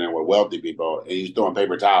community center with wealthy people, and he was throwing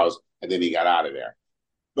paper towels, and then he got out of there.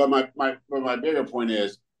 But my bigger point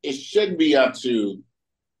is it shouldn't be up to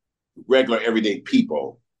regular everyday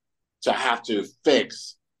people to have to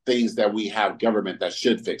fix things that we have government that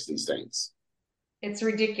should fix these things. It's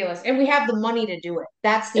ridiculous. And we have the money to do it.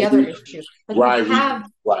 That's the other issue. Like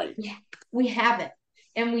right. We have it.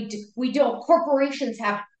 And we don't. Corporations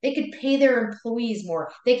have it. They could pay their employees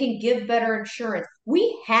more. They can give better insurance.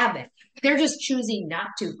 We have it. They're just choosing not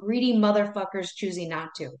to. Greedy motherfuckers choosing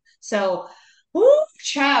not to. So, whoo,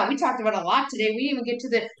 child, we talked about a lot today. We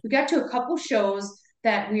got to a couple shows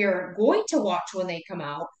that we are going to watch when they come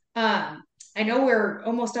out. I know we're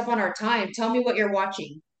almost up on our time. Tell me what you're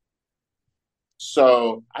watching.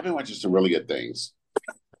 So I've been watching some really good things.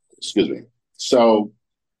 Excuse me. So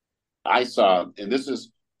I saw, and this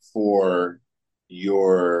is for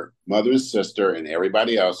your mother and sister and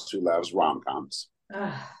everybody else who loves rom-coms.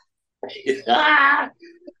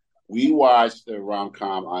 We watched a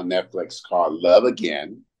rom-com on Netflix called Love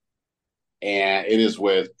Again, and it is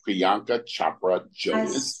with Priyanka Chopra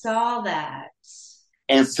Jonas. I saw that.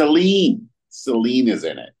 And Celine. Celine is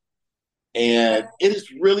in it. And it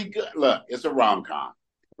is really good. Look, it's a rom-com,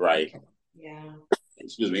 right? Yeah.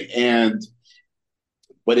 Excuse me.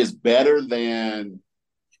 But it's better than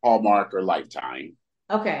Hallmark or Lifetime.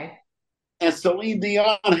 Okay. And Celine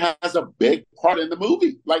Dion has a big part in the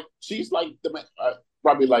movie. Like she's like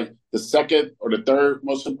probably like the second or the third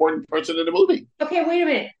most important person in the movie. Okay, wait a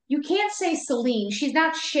minute. You can't say Celine. She's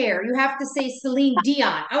not Cher. You have to say Celine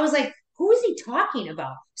Dion. I was like, who is he talking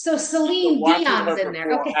about? So Celine Dion's in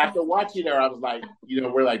there. Okay. After watching her, I was like,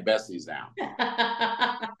 we're like besties now.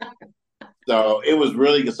 So it was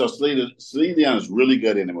really good. So Celine Dion is really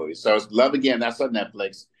good in the movie. So it's Love Again. That's on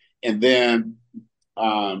Netflix. And then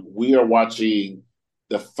we are watching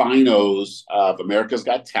the finals of America's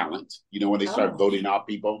Got Talent. When they start voting out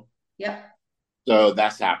people. Yep. So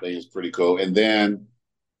that's happening. It's pretty cool. And then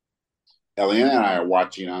Elena and I are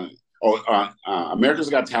watching America's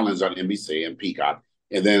Got Talent is on NBC and Peacock.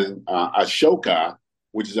 And then Ashoka,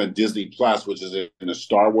 which is on Disney Plus, which is in the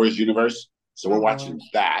Star Wars universe. So we're watching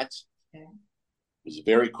that. Okay. It was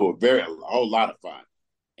very cool. A whole lot of fun.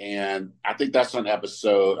 And I think that's on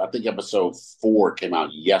episode 4 came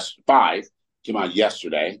out 5 came out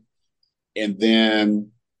yesterday. And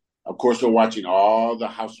then, of course, we're watching all the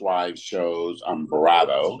Housewives shows on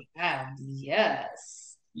Bravo.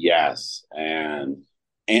 Yes. Yes. And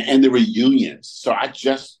the reunions. So I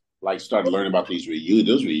just started learning about these reunions.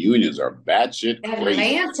 Those reunions are batshit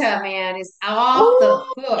crazy. Atlanta, man, is off the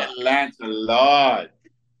hook. Atlanta, Lord.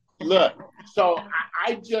 Look, so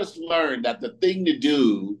I just learned that the thing to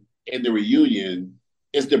do in the reunion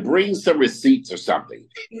is to bring some receipts or something.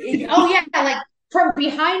 Oh yeah, like from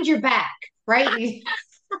behind your back, right?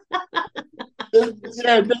 This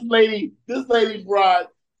lady brought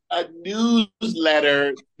a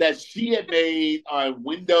newsletter that she had made on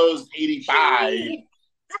Windows 85.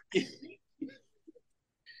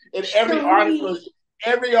 And every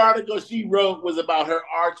article she wrote was about her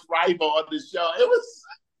arch rival on the show. It was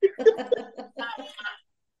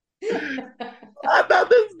I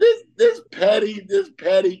thought this petty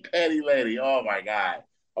lady. Oh my God.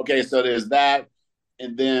 Okay, so there's that.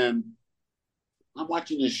 And then I'm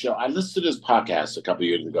watching this show. I listened to this podcast a couple of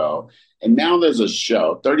years ago, and now there's a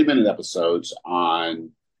show, 30-minute episodes on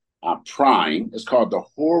Prime. It's called The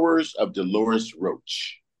Horrors of Dolores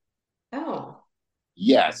Roach. Oh.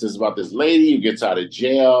 Yes, it's about this lady who gets out of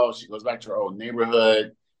jail. She goes back to her old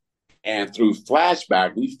neighborhood. And through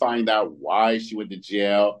flashback, we find out why she went to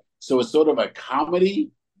jail. So it's sort of a comedy,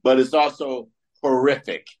 but it's also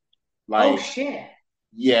horrific. Oh, shit.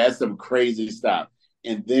 Yeah, it's some crazy stuff.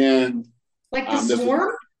 And then... Like The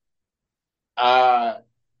Swarm? Yeah,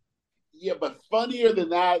 but funnier than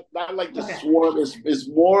that, not like The Swarm. It's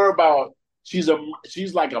more about... She's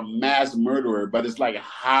like a mass murderer, but it's like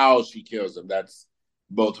how she kills them. That's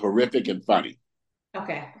both horrific and funny.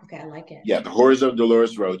 Okay, I like it. Yeah, The Horrors of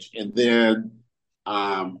Dolores Roach. And then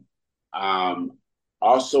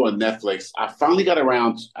also on Netflix, I finally got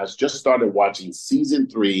around, I just started watching season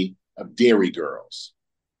 3 of Dairy Girls.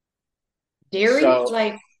 Dairy? So,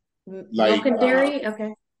 like milk and dairy?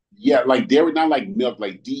 Okay. Yeah, like dairy, not like milk,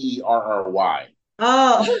 like DERRY.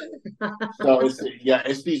 Oh. So it's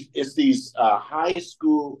these high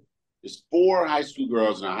school, it's 4 high school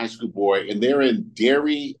girls and a high school boy, and they're in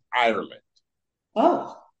Derry, Ireland.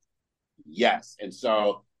 Oh. Yes. And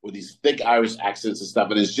so with these thick Irish accents and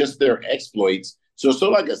stuff, and it's just their exploits. So it's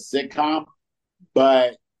sort of like a sitcom,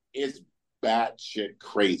 but it's batshit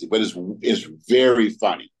crazy, but it's very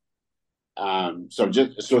funny. So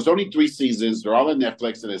it's only 3 seasons. They're all on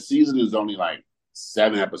Netflix, and a season is only like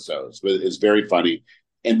 7 episodes, but it's very funny.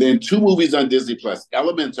 And then 2 movies on Disney Plus,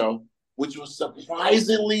 Elemental, which was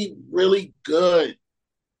surprisingly really good.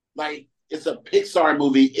 Like, it's a Pixar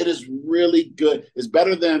movie. It is really good. It's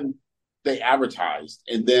better than they advertised.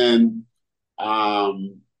 And then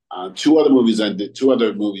 2 other movies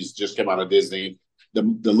just came out of Disney. The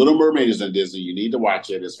Little Mermaid is on Disney. You need to watch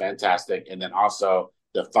it. It's fantastic. And then also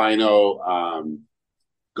the final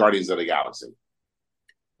Guardians of the Galaxy.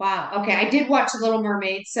 Wow. Okay, I did watch The Little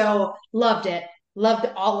Mermaid, so loved it. Loved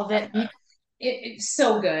all of it. It's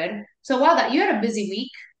so good. So wow, you had a busy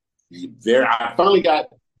week. I finally got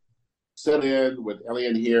set in with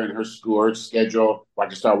Elian here and her school, her schedule, where I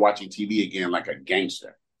can start watching TV again like a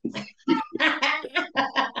gangster. Like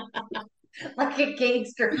a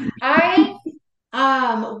gangster. I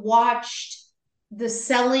watched the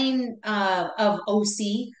Selling of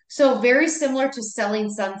OC, so very similar to Selling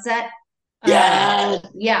Sunset.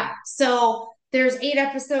 Yeah. So there's 8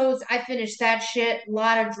 episodes. I finished that shit. A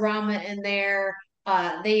lot of drama in there.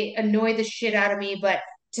 They annoy the shit out of me, but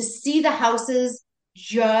to see the houses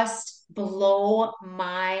just blow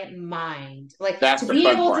my mind. Like, that's to the be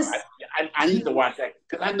fun able part. to I need to watch that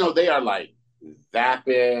because I know they are like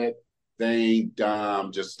vapid, they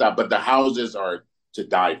dumb, just stuff. But the houses are to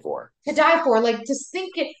die for. To die for, like to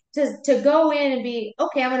sink it, to go in and be,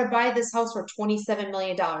 okay, I'm going to buy this house for $27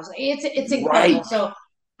 million. It's incredible. Right. So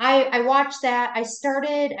I watched that. I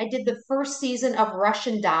did the first season of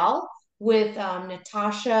Russian Doll with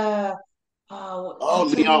Natasha,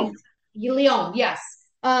 what's her name? Leon. Leon, yes.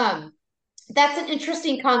 That's an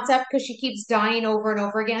interesting concept because she keeps dying over and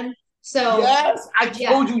over again. So Yes, I yeah.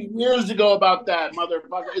 told you years ago about that,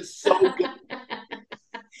 motherfucker. It's so good.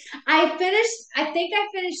 I think I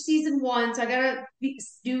finished season 1, so I gotta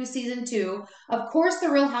do season 2. Of course, The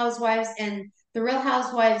Real Housewives and The Real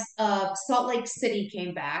Housewives of Salt Lake City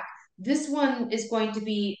came back. This one is going to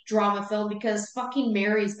be drama filled because fucking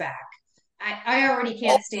Mary's back. I already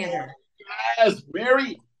can't stand her. Yes,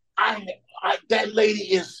 Mary. That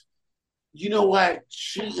lady is. You know what?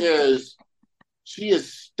 She is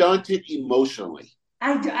stunted emotionally.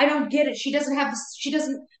 I don't get it.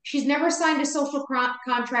 She's never signed a social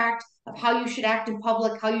contract of how you should act in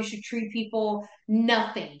public, how you should treat people,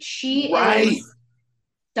 nothing. She Right. is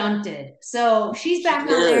stunted. So she's back on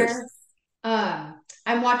there.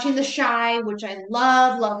 I'm watching The Chi, which I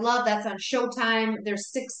love, love, love. That's on Showtime.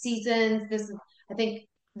 There's 6 seasons. I think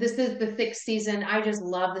this is the 6th season. I just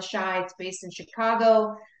love The Chi. It's based in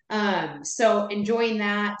Chicago. So enjoying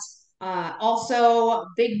that. Also,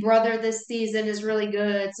 Big Brother this season is really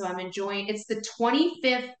good. So I'm enjoying. It's the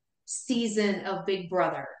 25th season of Big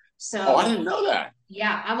Brother. So I didn't know that.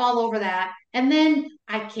 Yeah, I'm all over that. And then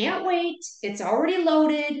I can't wait. It's already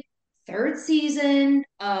loaded. 3rd season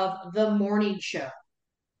of The Morning Show.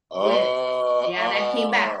 That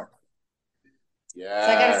came back. Yeah.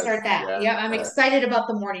 So I got to start that. Yeah, I'm excited about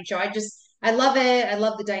The Morning Show. I love it. I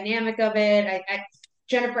love the dynamic of it.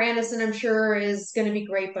 Jennifer Aniston, I'm sure, is going to be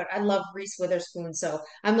great, but I love Reese Witherspoon, so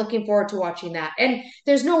I'm looking forward to watching that. And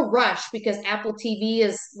there's no rush because Apple TV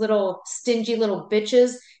is little stingy little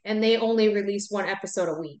bitches, and they only release 1 episode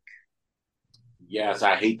a week. Yes,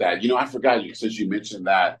 I hate that. I forgot since you mentioned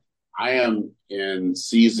that. I am in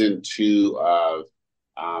season 2 of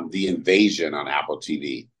The Invasion on Apple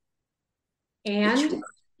TV. And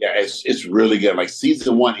it's really good. Like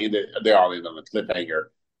season 1 ended, they all ended on a cliffhanger,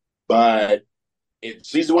 but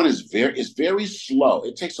season 1 is very slow.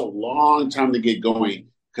 It takes a long time to get going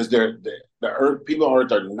because people on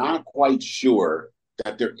Earth are not quite sure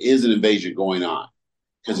that there is an invasion going on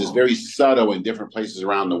because it's very subtle in different places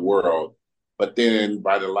around the world. But then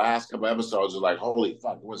by the last couple episodes, you're like, holy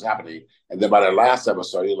fuck, what's happening? And then by the last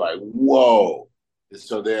episode, you're like, whoa.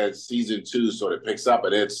 So then season 2 sort of picks up,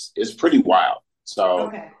 and it's pretty wild. So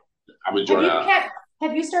okay. I'm enjoying that.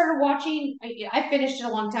 Have you started watching? I finished it a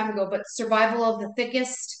long time ago, but Survival of the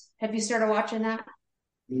Thickest. Have you started watching that?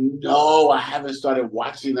 No, I haven't started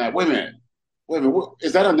watching that. Wait a minute.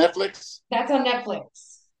 Is that on Netflix? That's on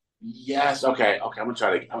Netflix. Yes. Okay. I'm gonna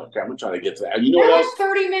try to get to that. You know what else?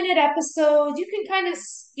 30-minute episodes. You can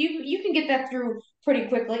you can get that through pretty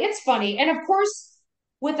quickly. It's funny, and of course,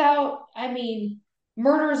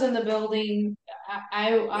 murders in the building.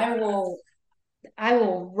 I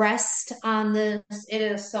will rest on this. It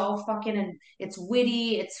is so fucking, and it's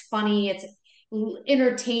witty, it's funny, it's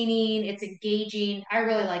entertaining, it's engaging. I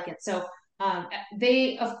really like it. So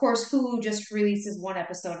they, of course, Hulu just releases 1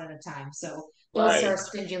 episode at a time. So those are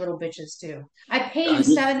stingy little bitches too. I pay you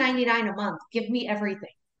 $7.99 a month. Give me everything.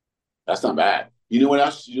 That's not bad. You know what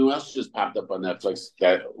else? Just popped up on Netflix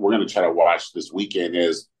that we're gonna try to watch this weekend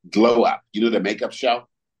is Glow Up. You know, the makeup show?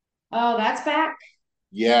 Oh, that's back.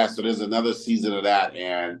 Yeah, so there's another season of that,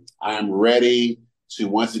 and I'm ready to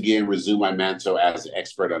once again resume my mantle as an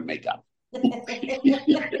expert on makeup.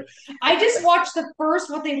 I just watched the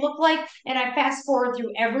first, what they look like, and I fast forward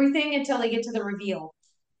through everything until they get to the reveal.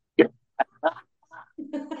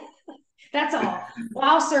 That's all.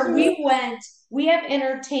 Wow, sir, we have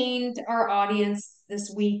entertained our audience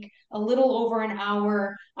this week a little over an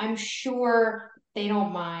hour. I'm sure they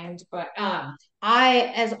don't mind, but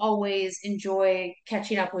I, as always, enjoy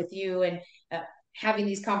catching up with you and having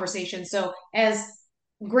these conversations. So as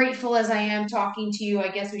grateful as I am talking to you, I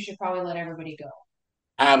guess we should probably let everybody go.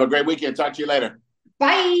 Have a great weekend. Talk to you later.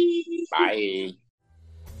 Bye. Bye.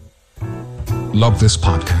 Love this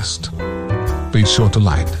podcast? Be sure to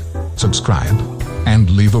like, subscribe, and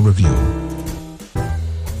leave a review.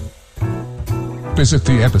 Visit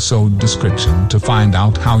the episode description to find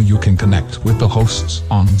out how you can connect with the hosts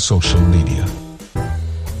on social media.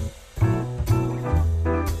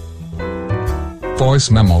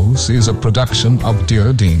 Voice Memos is a production of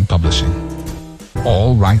Dear Dean Publishing.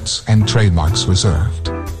 All rights and trademarks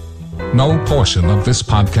reserved. No portion of this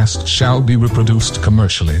podcast shall be reproduced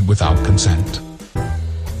commercially without consent.